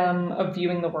freedom of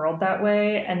viewing the world that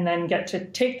way, and then get to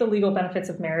take the legal benefits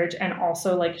of marriage and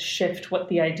also like shift what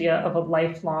the idea of a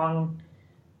lifelong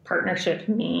partnership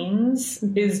means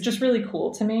is just really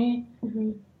cool to me.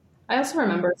 I also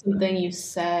remember something you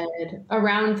said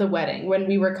around the wedding when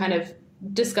we were kind of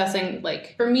discussing,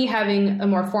 like, for me, having a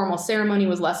more formal ceremony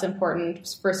was less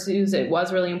important. For Suze, it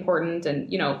was really important.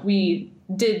 And, you know, we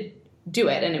did do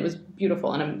it and it was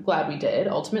beautiful. And I'm glad we did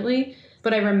ultimately.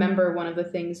 But I remember one of the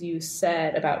things you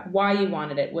said about why you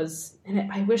wanted it was, and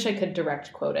I wish I could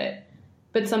direct quote it,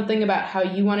 but something about how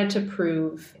you wanted to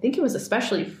prove, I think it was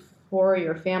especially for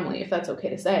your family, if that's okay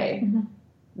to say,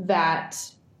 that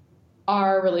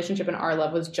our relationship and our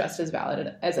love was just as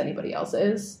valid as anybody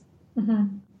else's.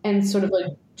 And sort of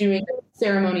like doing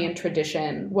ceremony and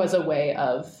tradition was a way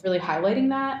of really highlighting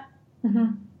that.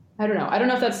 I don't know. I don't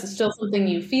know if that's still something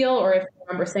you feel, or if you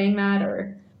remember saying that,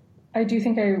 or... I do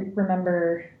think I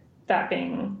remember that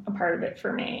being a part of it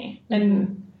for me.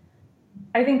 And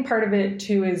I think part of it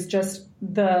too is just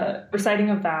the reciting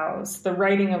of vows, the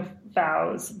writing of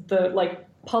vows, the like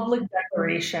public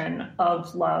declaration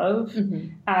of love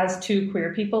as two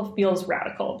queer people feels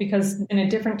radical, because in a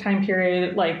different time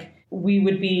period, like we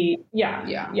would be,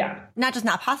 not just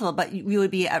not possible, but we would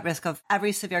be at risk of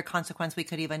every severe consequence we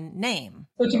could even name.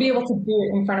 So to be able to do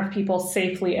it in front of people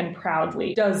safely and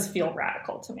proudly does feel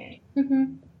radical to me.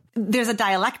 There's a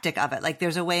dialectic of it. Like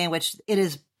there's a way in which it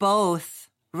is both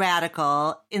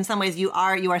radical. In some ways, you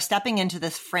are stepping into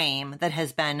this frame that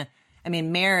has been, I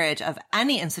mean, marriage of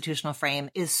any institutional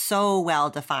frame is so well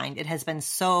defined. It has been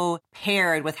so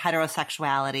paired with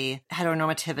heterosexuality,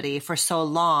 heteronormativity for so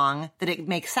long that it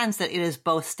makes sense that it is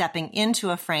both stepping into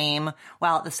a frame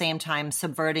while at the same time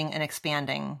subverting and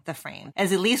expanding the frame.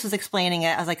 As Elise was explaining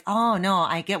it, I was like, oh no,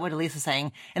 I get what Elise is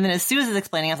saying. And then as Suze is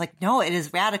explaining, I was like, no, it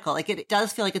is radical. Like it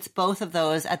does feel like it's both of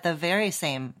those at the very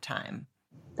same time.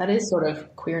 That is sort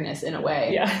of queerness in a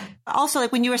way. Yeah. Also,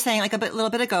 like when you were saying, like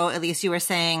little bit ago, Elise, you were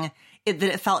saying that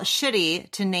it felt shitty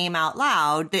to name out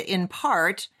loud that in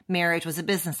part marriage was a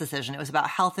business decision. It was about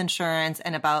health insurance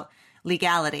and about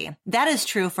legality. That is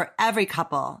true for every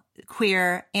couple,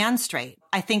 queer and straight.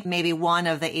 I think maybe one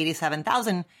of the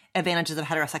 87,000 advantages of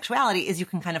heterosexuality is you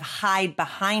can kind of hide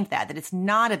behind that it's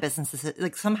not a business.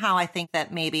 Like somehow I think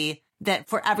that maybe that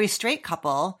for every straight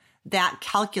couple, that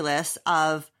calculus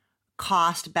of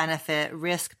cost benefit,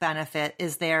 risk benefit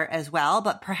is there as well.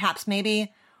 But perhaps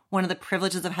maybe one of the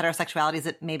privileges of heterosexuality is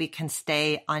it maybe can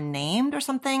stay unnamed or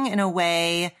something in a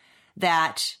way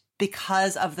that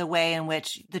because of the way in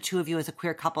which the two of you as a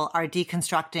queer couple are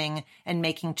deconstructing and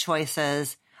making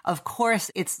choices, of course,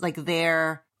 it's like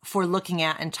there for looking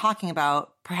at and talking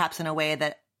about, perhaps in a way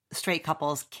that straight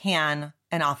couples can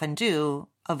and often do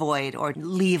avoid or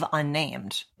leave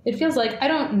unnamed. It feels like, I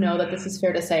don't know that this is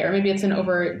fair to say, or maybe it's an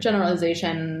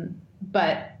overgeneralization,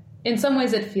 but in some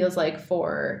ways it feels like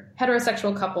for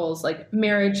heterosexual couples, like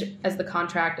marriage as the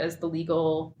contract, as the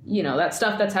legal, that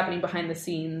stuff that's happening behind the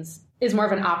scenes is more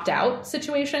of an opt-out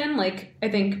situation. Like, I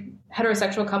think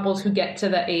heterosexual couples who get to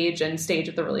the age and stage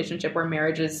of the relationship where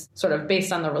marriage is sort of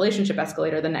based on the relationship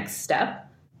escalator, the next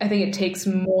step, I think it takes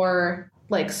more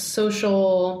like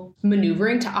social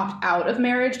maneuvering to opt out of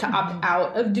marriage, to opt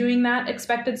out of doing that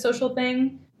expected social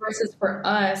thing, versus for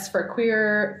us, for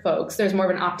queer folks, there's more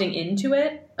of an opting into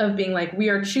it, of being like, we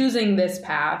are choosing this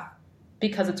path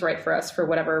because it's right for us for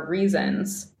whatever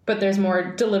reasons. But there's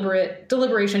more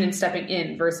deliberation in stepping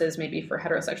in versus maybe for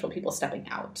heterosexual people stepping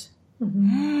out.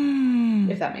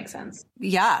 If that makes sense.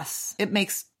 Yes, it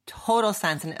makes total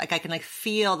sense. And like I can like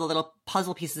feel the little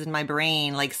puzzle pieces in my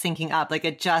brain like syncing up. Like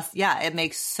it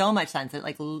makes so much sense. It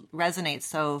like resonates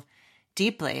so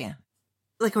deeply.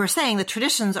 Like we were saying, the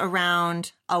traditions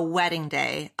around a wedding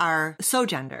day are so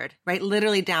gendered, right?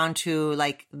 Literally down to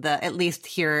like at least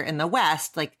here in the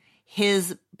West, like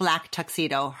his black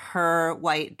tuxedo, her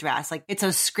white dress, like it's so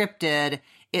scripted.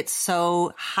 It's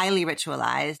so highly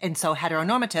ritualized and so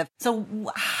heteronormative. So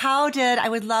I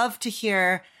would love to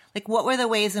hear, like, what were the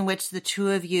ways in which the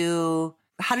two of you,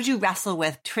 how did you wrestle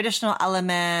with traditional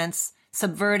elements,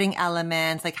 subverting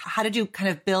elements? Like, how did you kind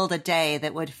of build a day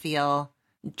that would feel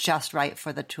just right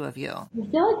for the two of you? I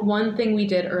feel like one thing we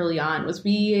did early on was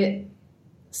we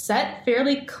set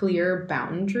fairly clear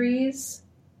boundaries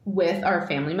with our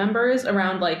family members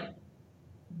around, like,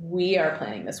 we are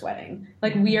planning this wedding.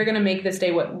 Like, we are going to make this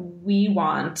day what we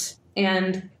want.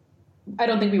 And I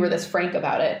don't think we were this frank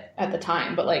about it at the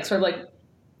time, but like, sort of like,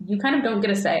 you kind of don't get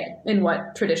a say in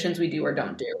what traditions we do or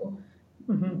don't do.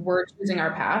 We're choosing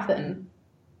our path. And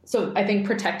so I think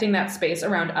protecting that space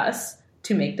around us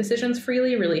to make decisions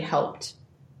freely really helped,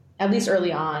 at least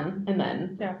early on. And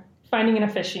then finding an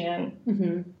officiant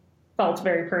felt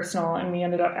very personal. And we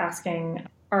ended up asking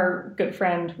our good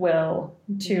friend Will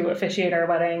to officiate our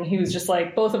wedding. He was just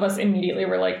like, both of us immediately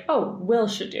were like, oh, Will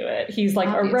should do it. He's like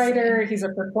a writer, he's a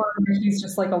performer, he's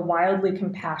just like a wildly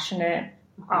compassionate,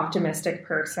 optimistic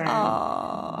person.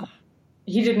 Aww.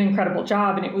 He did an incredible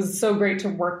job, and it was so great to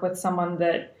work with someone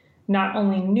that not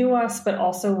only knew us, but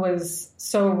also was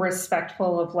so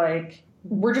respectful of like,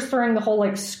 we're just throwing the whole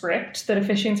like script that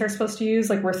officiants are supposed to use.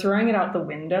 Like, we're throwing it out the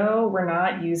window. We're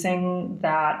not using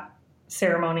that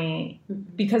ceremony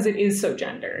because it is so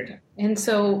gendered and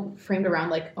so framed around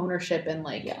like ownership and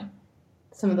like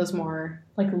some of those more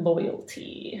like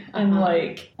loyalty. And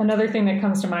like another thing that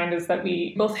comes to mind is that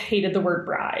we both hated the word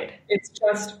bride. It's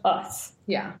just us.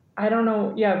 I don't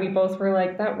know. We both were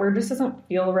like, that word just doesn't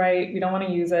feel right. We don't want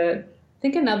to use it. I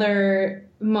think another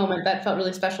moment that felt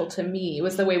really special to me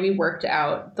was the way we worked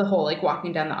out the whole like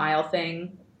walking down the aisle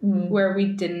thing, where we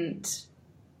didn't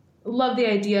love the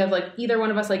idea of like either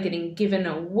one of us like getting given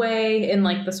away in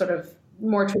like the sort of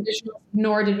more traditional,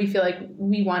 nor did we feel like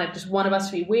we wanted just one of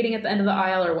us to be waiting at the end of the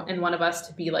aisle and one of us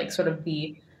to be like sort of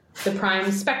the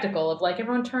prime spectacle of like,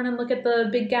 everyone turn and look at the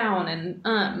big gown and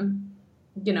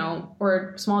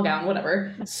or small gown,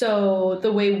 whatever. So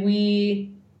the way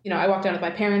we, I walked down with my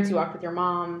parents, you walked with your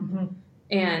mom,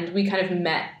 and we kind of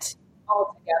met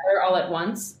all together all at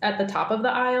once at the top of the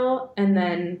aisle, and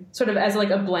then sort of as like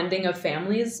a blending of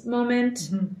families moment.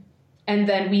 And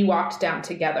then we walked down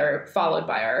together, followed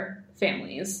by our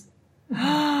families.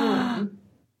 That's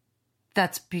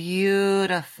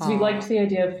beautiful. We liked the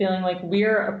idea of feeling like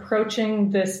we're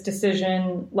approaching this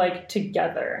decision like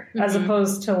together, as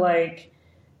opposed to like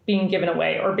being given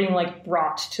away or being like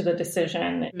brought to the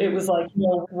decision. It was like,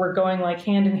 we're going like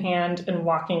hand in hand and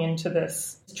walking into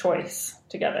this choice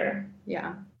together.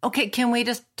 Okay, can we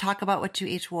just talk about what you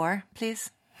each wore, please?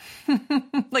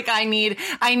 Like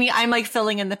I'm like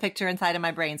filling in the picture inside of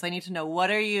my brain. So I need to know,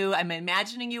 I'm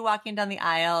imagining you walking down the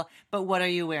aisle, but what are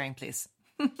you wearing, please?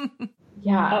 I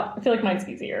feel like mine's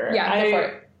easier. Go for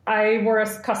it. I wore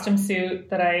a custom suit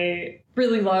that I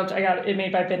really loved. I got it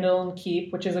made by Bindle and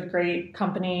Keep, which is a great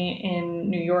company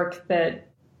in New York that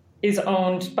is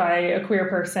owned by a queer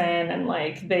person, and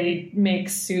like they make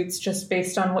suits just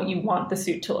based on what you want the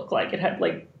suit to look like. It had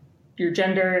like your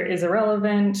gender is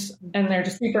irrelevant, and they're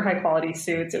just super high quality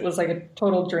suits. It was like a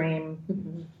total dream.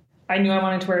 Mm-hmm. I knew I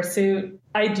wanted to wear a suit.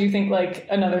 I do think like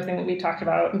another thing that we talked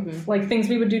about, like things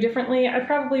we would do differently, I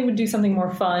probably would do something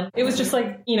more fun. It was just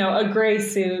like, you know, a gray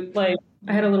suit. Like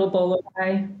I had a little bolo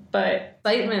tie, but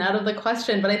excitement out of the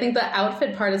question. But I think the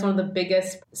outfit part is one of the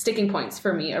biggest sticking points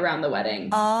for me around the wedding.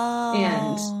 Oh,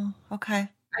 and okay.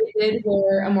 I did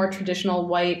wear a more traditional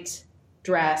white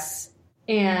dress.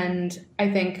 And I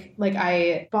think like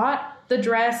I bought the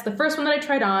dress, the first one that I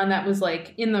tried on, that was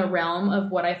like in the realm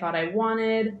of what I thought I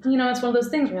wanted. You know, it's one of those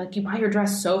things where like you buy your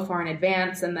dress so far in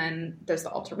advance, and then there's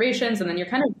the alterations, and then you're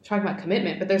kind of talking about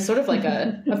commitment, but there's sort of like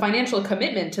a financial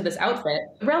commitment to this outfit.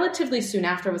 Relatively soon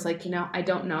after, I was like, you know, I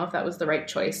don't know if that was the right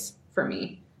choice for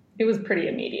me. It was pretty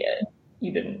immediate.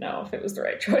 You didn't know if it was the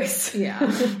right choice. Yeah.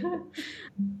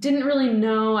 Didn't really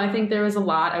know. I think there was a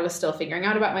lot I was still figuring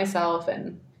out about myself,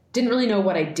 and didn't really know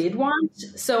what I did want.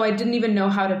 So I didn't even know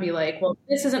how to be like, well,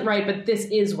 this isn't right, but this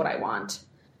is what I want.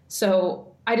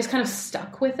 So I just kind of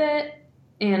stuck with it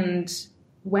and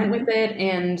went with it,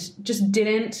 and just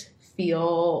didn't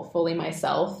feel fully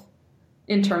myself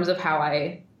in terms of how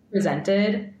I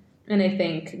presented. And I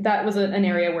think that was an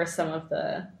area where some of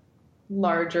the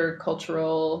larger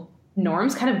cultural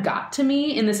norms kind of got to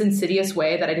me in this insidious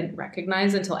way that I didn't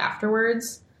recognize until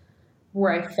afterwards,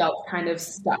 where I felt kind of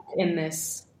stuck in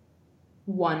this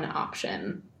one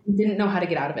option, didn't know how to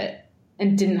get out of it,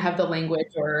 and didn't have the language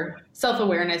or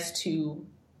self-awareness to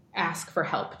ask for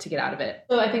help to get out of it.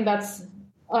 So I think that's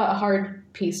a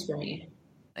hard piece for me.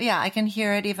 Yeah, I can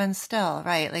hear it even still,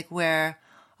 right? Like where,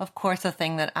 of course, the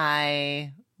thing that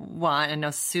I want, and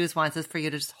know Suze wants, is for you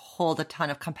to just hold a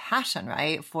ton of compassion,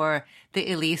 right? For the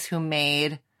Elise who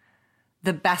made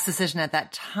the best decision at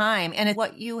that time. And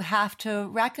what you have to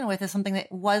reckon with is something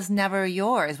that was never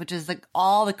yours, which is like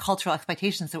all the cultural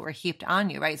expectations that were heaped on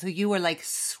you, right? So you were like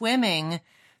swimming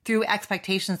through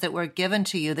expectations that were given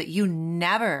to you that you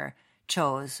never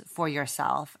chose for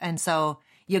yourself. And so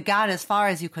you got as far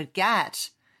as you could get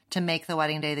to make the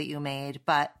wedding day that you made,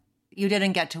 but you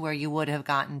didn't get to where you would have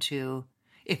gotten to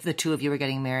if the two of you were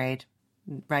getting married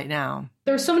right now.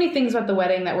 There were so many things about the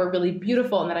wedding that were really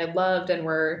beautiful and that I loved and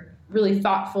were really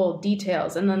thoughtful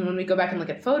details. And then when we go back and look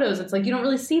at photos, it's like you don't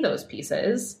really see those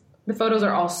pieces. The photos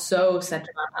are all so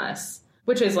centered on us,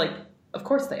 which is like, of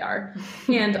course they are.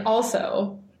 And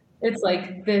also it's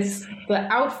like the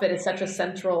outfit is such a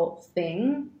central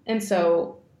thing. And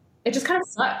so it just kind of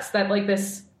sucks that like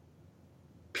this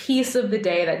piece of the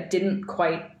day that didn't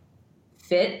quite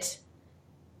fit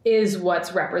is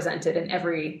what's represented in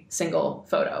every single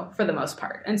photo for the most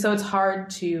part. And so it's hard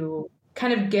to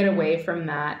kind of get away from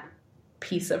that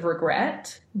piece of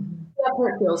regret. Mm-hmm. That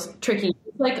part feels tricky.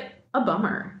 It's like a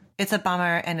bummer. It's a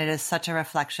bummer, and it is such a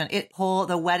reflection.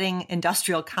 The wedding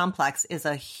industrial complex is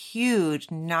a huge,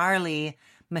 gnarly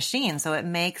machine. So it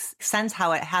makes sense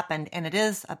how it happened, and it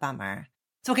is a bummer.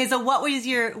 So, okay. So what were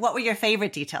your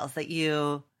favorite details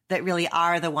that really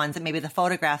are the ones that maybe the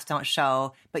photographs don't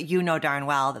show, but you know darn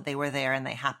well that they were there and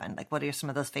they happened? Like, what are some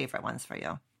of those favorite ones for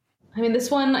you? I mean, this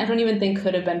one I don't even think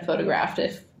could have been photographed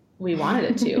if we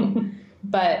wanted it to.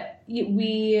 But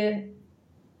we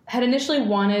had initially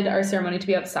wanted our ceremony to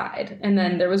be outside, and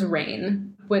then there was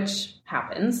rain, which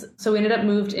happens. So we ended up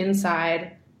moved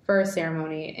inside for our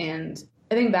ceremony, and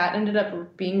I think that ended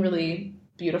up being really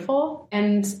beautiful.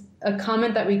 And a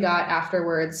comment that we got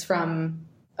afterwards from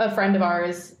a friend of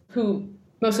ours who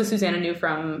mostly Susanna knew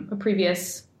from a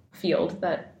previous field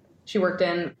that she worked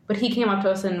in, but he came up to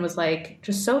us and was like,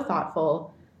 just so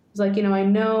thoughtful. He was like, you know, I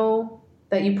know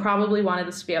that you probably wanted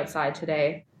this to be outside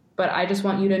today, but I just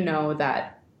want you to know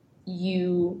that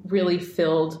you really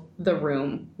filled the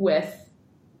room with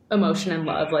emotion and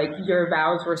love. Like, your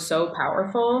vows were so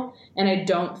powerful, and I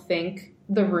don't think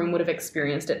the room would have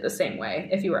experienced it the same way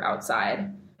if you were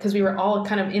outside, because we were all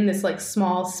kind of in this like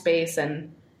small space.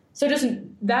 And so just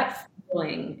that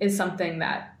feeling is something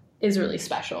that is really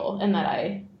special and that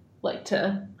I like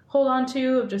to hold on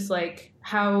to, of just like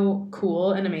how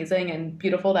cool and amazing and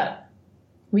beautiful that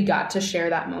we got to share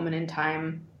that moment in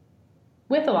time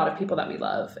with a lot of people that we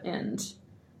love, and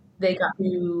they got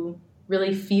to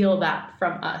really feel that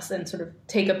from us and sort of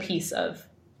take a piece of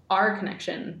our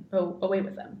connection away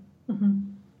with them. Mm-hmm.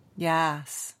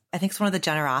 Yes. I think it's one of the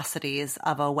generosities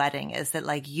of a wedding is that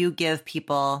like you give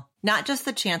people not just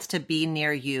the chance to be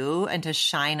near you and to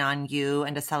shine on you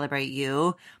and to celebrate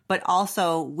you, but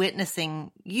also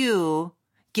witnessing you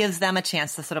gives them a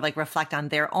chance to sort of like reflect on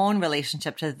their own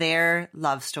relationship to their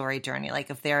love story journey. Like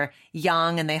if they're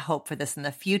young and they hope for this in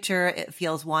the future, it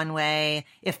feels one way.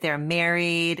 If they're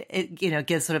married, it,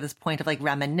 gives sort of this point of like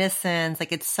reminiscence.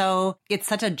 Like it's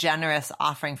such a generous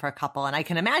offering for a couple. And I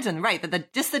can imagine, right,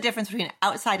 that just the difference between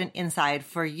outside and inside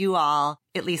for you all,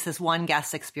 at least this one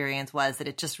guest experience, was that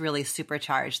it just really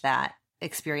supercharged that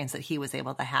experience that he was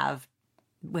able to have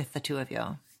with the two of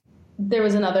you. There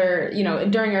was another,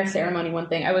 during our ceremony, one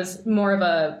thing, I was more of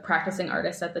a practicing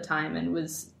artist at the time and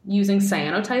was using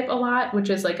cyanotype a lot, which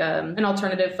is like an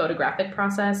alternative photographic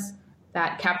process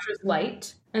that captures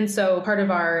light. And so part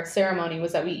of our ceremony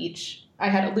was that I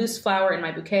had a loose flower in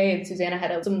my bouquet and Susanna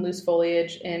had some loose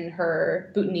foliage in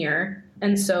her boutonniere.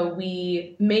 And so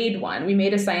we made a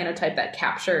cyanotype that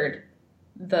captured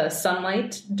the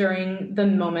sunlight during the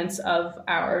moments of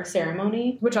our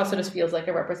ceremony, which also just feels like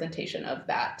a representation of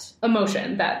that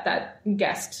emotion that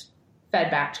guest fed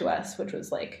back to us, which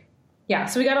was like, yeah.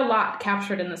 So we got a lot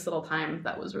captured in this little time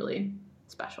that was really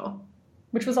special.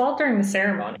 Which was all during the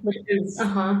ceremony, which is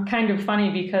kind of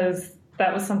funny because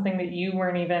that was something that you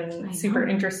weren't even super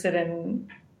interested in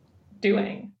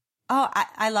doing. Oh,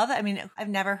 I love it. I mean, I've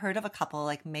never heard of a couple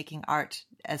like making art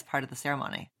as part of the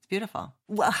ceremony. Beautiful.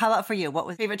 Well, how about for you? What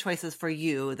was favorite choices for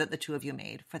you that the two of you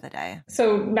made for the day?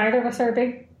 So neither of us are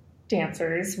big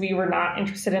dancers. We were not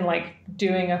interested in like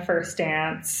doing a first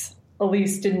dance.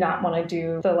 Elise did not want to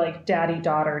do the like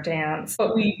daddy-daughter dance,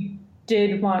 but we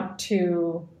did want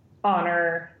to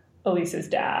honor Elise's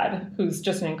dad, who's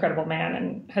just an incredible man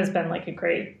and has been like a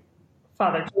great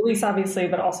father to Elise, obviously,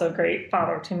 but also a great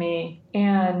father to me.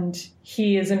 And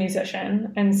he is a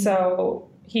musician. And so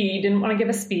he didn't want to give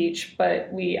a speech,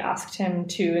 but we asked him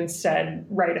to instead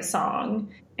write a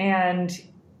song. And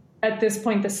at this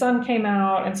point, the sun came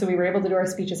out, and so we were able to do our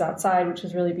speeches outside, which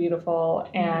was really beautiful.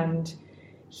 And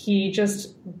he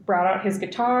just brought out his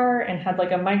guitar and had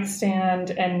like a mic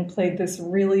stand and played this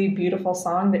really beautiful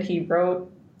song that he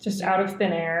wrote just out of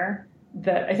thin air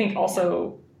that I think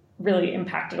also really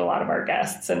impacted a lot of our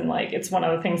guests. And like, it's one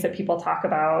of the things that people talk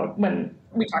about when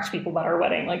we talk to people about our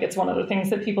wedding. Like, it's one of the things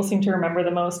that people seem to remember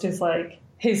the most is like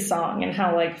his song and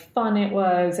how like fun it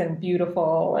was and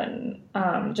beautiful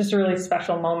and just a really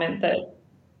special moment that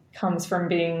comes from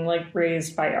being like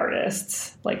raised by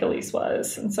artists like Elise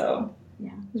was. And so,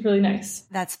 yeah, it was really nice.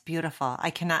 That's beautiful.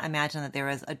 I cannot imagine that there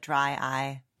was a dry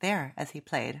eye there as he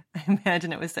played. I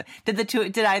imagine it was so.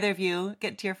 Did either of you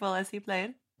get tearful as he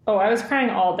played? Oh, I was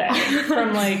crying all day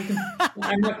from like,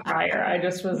 I'm a crier. I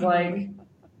just was like,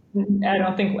 I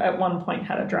don't think at one point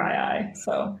had a dry eye.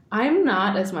 So I'm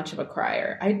not as much of a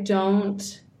crier. I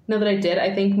don't know that I did.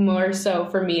 I think more so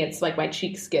for me, it's like my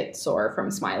cheeks get sore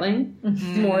from smiling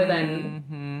more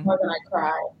than I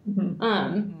cry.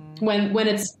 When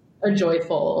it's a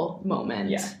joyful moment.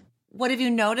 Yeah. What have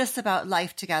you noticed about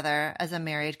life together as a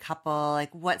married couple?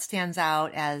 Like, what stands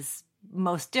out as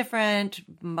most different,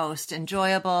 most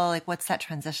enjoyable? Like, what's that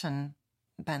transition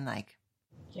been like?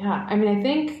 Yeah, I mean, I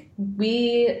think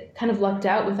we kind of lucked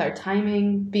out with our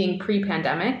timing being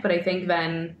pre-pandemic, but I think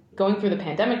then going through the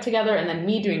pandemic together and then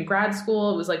me doing grad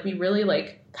school, it was like we really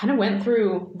like kind of went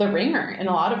through the ringer in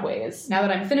a lot of ways. Now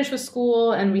that I'm finished with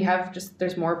school and we have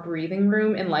there's more breathing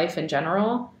room in life in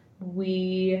general,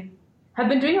 we have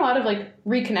been doing a lot of like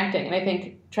reconnecting, and I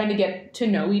think trying to get to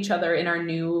know each other in our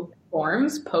new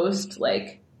forms post,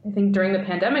 like, I think during the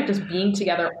pandemic, just being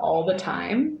together all the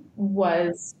time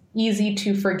was easy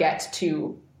to forget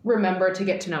to remember to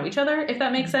get to know each other, if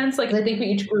that makes sense. Like, I think we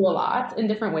each grew a lot in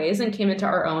different ways and came into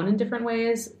our own in different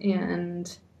ways.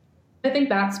 And I think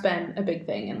that's been a big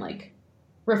thing. And like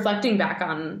reflecting back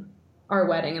on our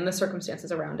wedding and the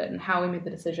circumstances around it and how we made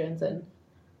the decisions and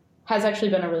has actually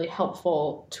been a really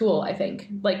helpful tool, I think,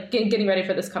 like getting ready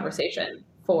for this conversation,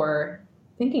 for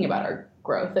thinking about our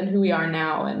growth and who we are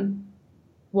now and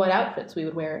what outfits we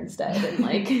would wear instead. And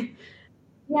like,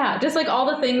 yeah, just like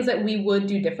all the things that we would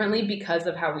do differently because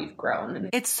of how we've grown.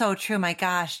 It's so true. My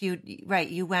gosh,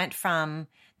 you went from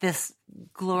this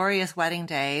glorious wedding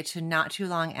day to not too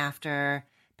long after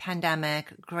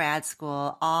pandemic, grad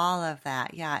school, all of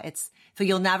that. Yeah. So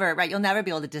you'll never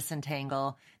be able to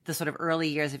disentangle the sort of early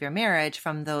years of your marriage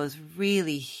from those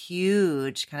really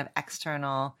huge kind of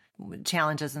external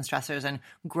challenges and stressors and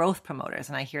growth promoters.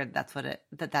 And I hear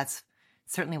that's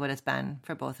certainly what it's been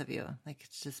for both of you. Like,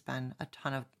 it's just been a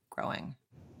ton of growing.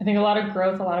 I think a lot of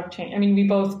growth, a lot of change. I mean, we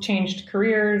both changed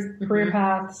career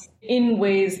paths in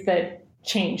ways that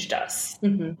changed us,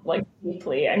 like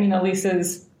deeply. I mean,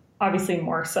 Elise's obviously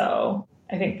more so.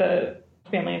 I think the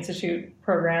Family Institute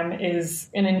program is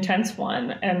an intense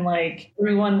one. And like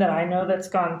everyone that I know that's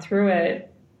gone through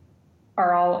it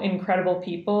are all incredible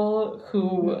people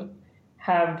who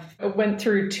have went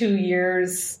through 2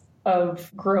 years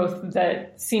of growth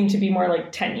that seem to be more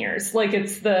like 10 years. Like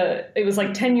it was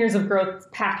like 10 years of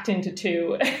growth packed into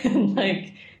 2. And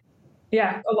like,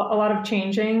 yeah, a lot of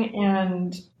changing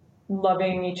and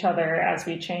loving each other as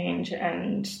we change.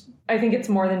 And I think it's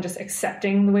more than just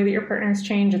accepting the way that your partners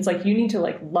change. It's like, you need to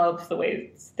like love the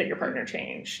ways that your partner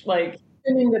change, like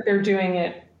assuming that they're doing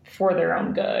it for their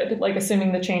own good, like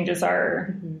assuming the changes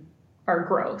are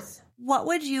growth. What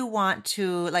would you want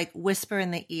to like whisper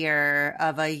in the ear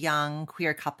of a young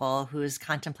queer couple who's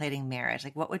contemplating marriage?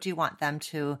 Like, what would you want them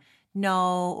to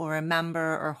know or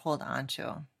remember or hold on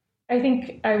to? I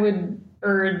think I would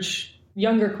urge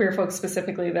younger queer folks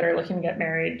specifically that are looking to get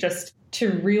married just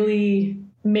to really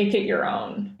make it your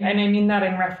own. And I mean that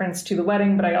in reference to the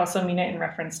wedding, but I also mean it in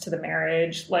reference to the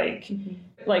marriage. Like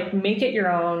make it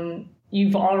your own.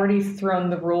 You've already thrown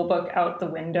the rule book out the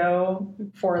window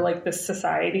for like this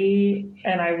society.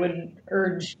 And I would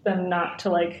urge them not to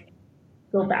like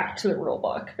go back to the rule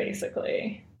book,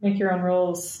 basically. Make your own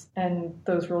rules, and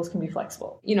those rules can be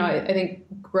flexible. You know, I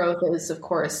think growth is, of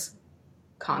course,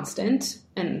 constant,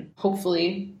 and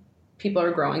hopefully people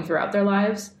are growing throughout their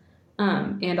lives.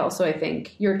 And also I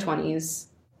think your 20s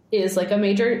is like a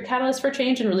major catalyst for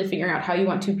change and really figuring out how you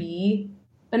want to be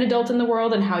an adult in the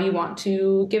world and how you want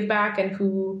to give back and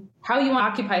how you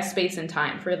want to occupy space and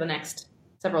time for the next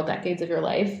several decades of your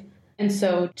life. And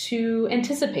so to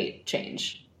anticipate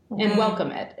change and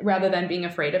welcome it rather than being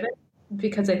afraid of it,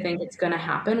 because I think it's going to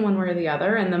happen one way or the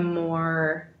other. And the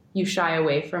more you shy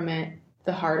away from it,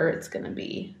 the harder it's going to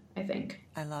be, I think.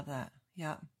 I love that.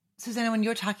 Yeah. Susanna, when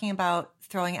you're talking about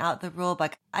throwing out the rule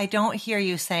book, I don't hear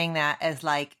you saying that as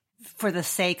like for the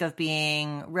sake of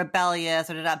being rebellious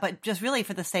but just really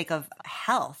for the sake of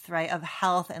health, right? Of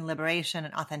health and liberation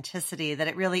and authenticity, that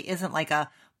it really isn't like a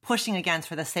pushing against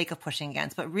for the sake of pushing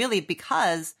against, but really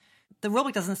because the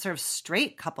rulebook doesn't serve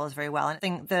straight couples very well. And I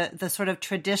think the sort of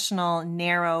traditional,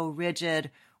 narrow,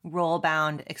 rigid,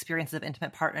 role-bound experiences of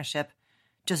intimate partnership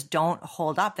just don't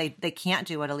hold up. They can't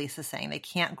do what Elise is saying. They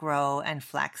can't grow and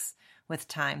flex with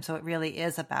time. So it really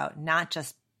is about not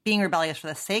just being rebellious for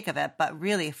the sake of it, but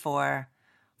really for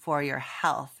your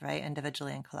health, right?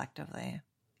 Individually and collectively.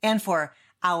 And for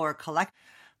our collective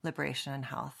liberation and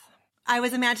health. I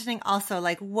was imagining also,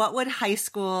 like, what would high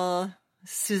school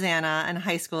Susanna and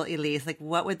high school Elise, like,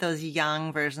 what would those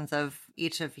young versions of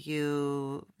each of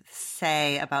you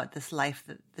say about this life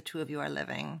that the two of you are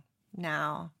living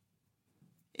now?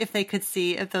 If they could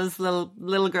see, if those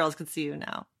little girls could see you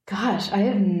now. Gosh, I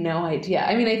have no idea.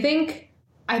 I mean, I think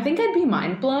I'd be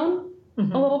mind blown a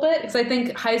little bit, because I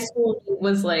think high school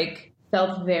was very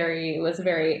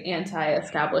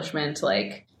anti-establishment.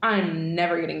 Like, I'm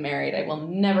never getting married. I will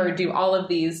never do all of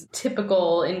these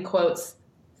typical, in quotes,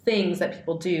 things that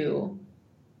people do.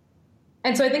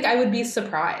 And so I think I would be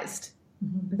surprised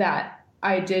that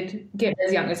I did get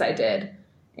as young as I did.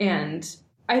 And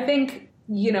I think,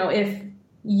 you know, if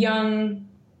young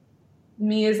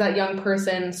me as that young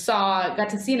person got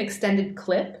to see an extended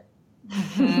clip,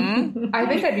 I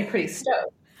think I'd be pretty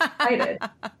stoked. I did.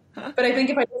 But I think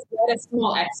if I just read a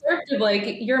small excerpt of like,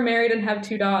 you're married and have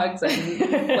 2 dogs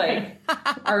and like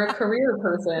are a career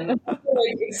person, I'd be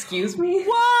like, excuse me?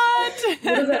 What?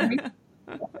 What does that mean?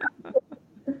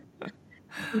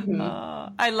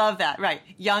 I love that. Right.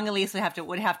 Young Elise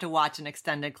would have to watch an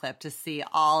extended clip to see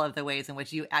all of the ways in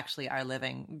which you actually are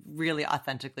living really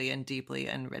authentically and deeply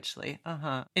and richly.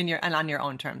 On your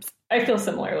own terms. I feel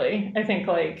similarly. I think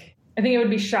I would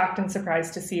be shocked and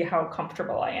surprised to see how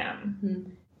comfortable I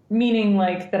am. Meaning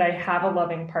like that I have a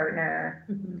loving partner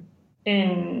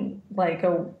in like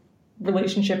a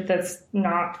relationship that's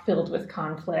not filled with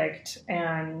conflict,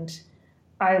 and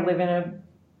I live in a,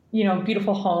 you know,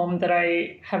 beautiful home that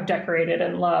I have decorated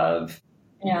and love,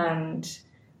 and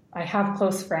I have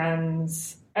close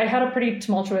friends. I had a pretty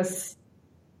tumultuous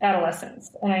adolescence,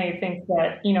 and I think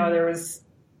that, you know, there was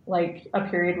like a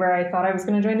period where I thought I was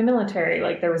going to join the military.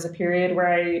 Like there was a period where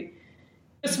I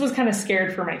just was kind of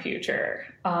scared for my future,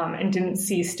 and didn't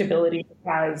see stability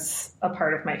as a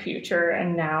part of my future.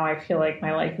 And now I feel like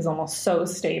my life is almost so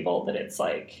stable that it's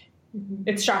like,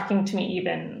 it's shocking to me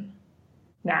even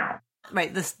now.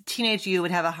 Right. This teenage you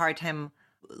would have a hard time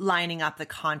lining up the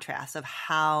contrast of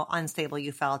how unstable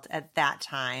you felt at that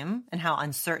time and how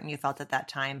uncertain you felt at that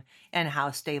time and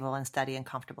how stable and steady and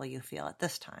comfortable you feel at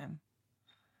this time.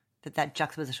 That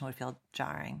juxtaposition would feel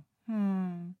jarring.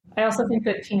 I also think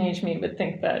that teenage me would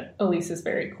think that Elise is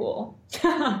very cool.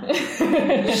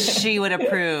 She would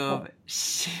approve.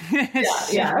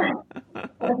 Yeah.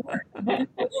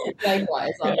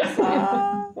 Likewise, honestly.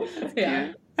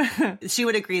 Yeah. She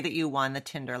would agree that you won the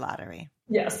Tinder lottery.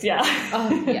 Yes. Yeah.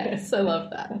 Oh, yes. I love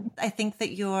that. I think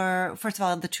that first of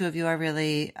all, the two of you are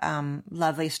really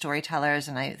lovely storytellers.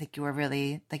 And I think you were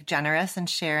really like generous in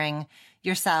sharing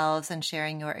yourselves and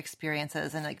sharing your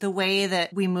experiences. And like the way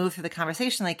that we move through the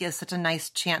conversation, like is such a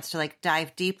nice chance to like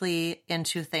dive deeply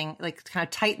into things, like kind of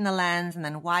tighten the lens and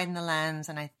then widen the lens.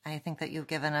 And I think that you've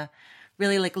given a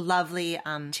really like lovely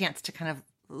chance to kind of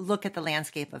look at the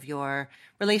landscape of your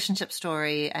relationship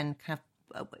story and kind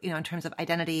of, in terms of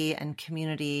identity and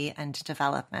community and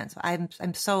development. So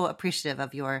I'm so appreciative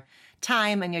of your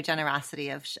time and your generosity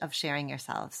of sharing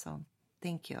yourselves. So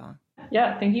thank you.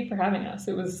 Yeah. Thank you for having us.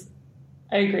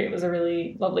 I agree. It was a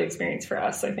really lovely experience for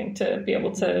us, I think, to be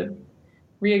able to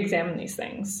re-examine these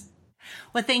things.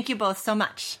 Well, thank you both so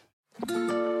much.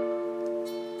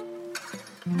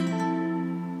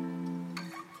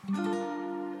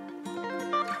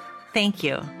 Thank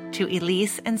you to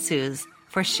Elise and Suze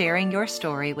for sharing your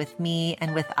story with me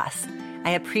and with us.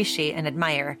 I appreciate and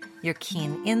admire your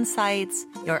keen insights,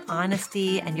 your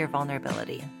honesty, and your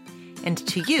vulnerability. And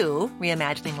to you,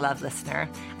 Reimagining Love listener,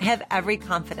 I have every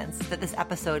confidence that this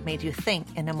episode made you think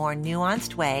in a more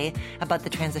nuanced way about the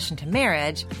transition to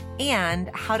marriage and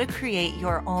how to create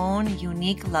your own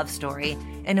unique love story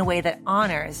in a way that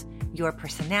honors your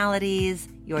personalities,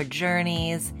 your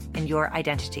journeys, and your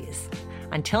identities.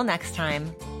 Until next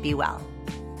time, be well.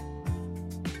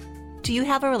 Do you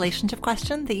have a relationship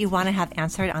question that you want to have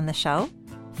answered on the show?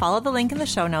 Follow the link in the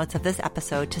show notes of this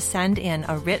episode to send in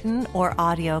a written or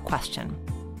audio question.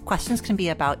 Questions can be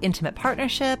about intimate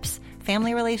partnerships,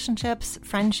 family relationships,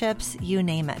 friendships, you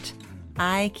name it.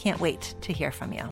 I can't wait to hear from you.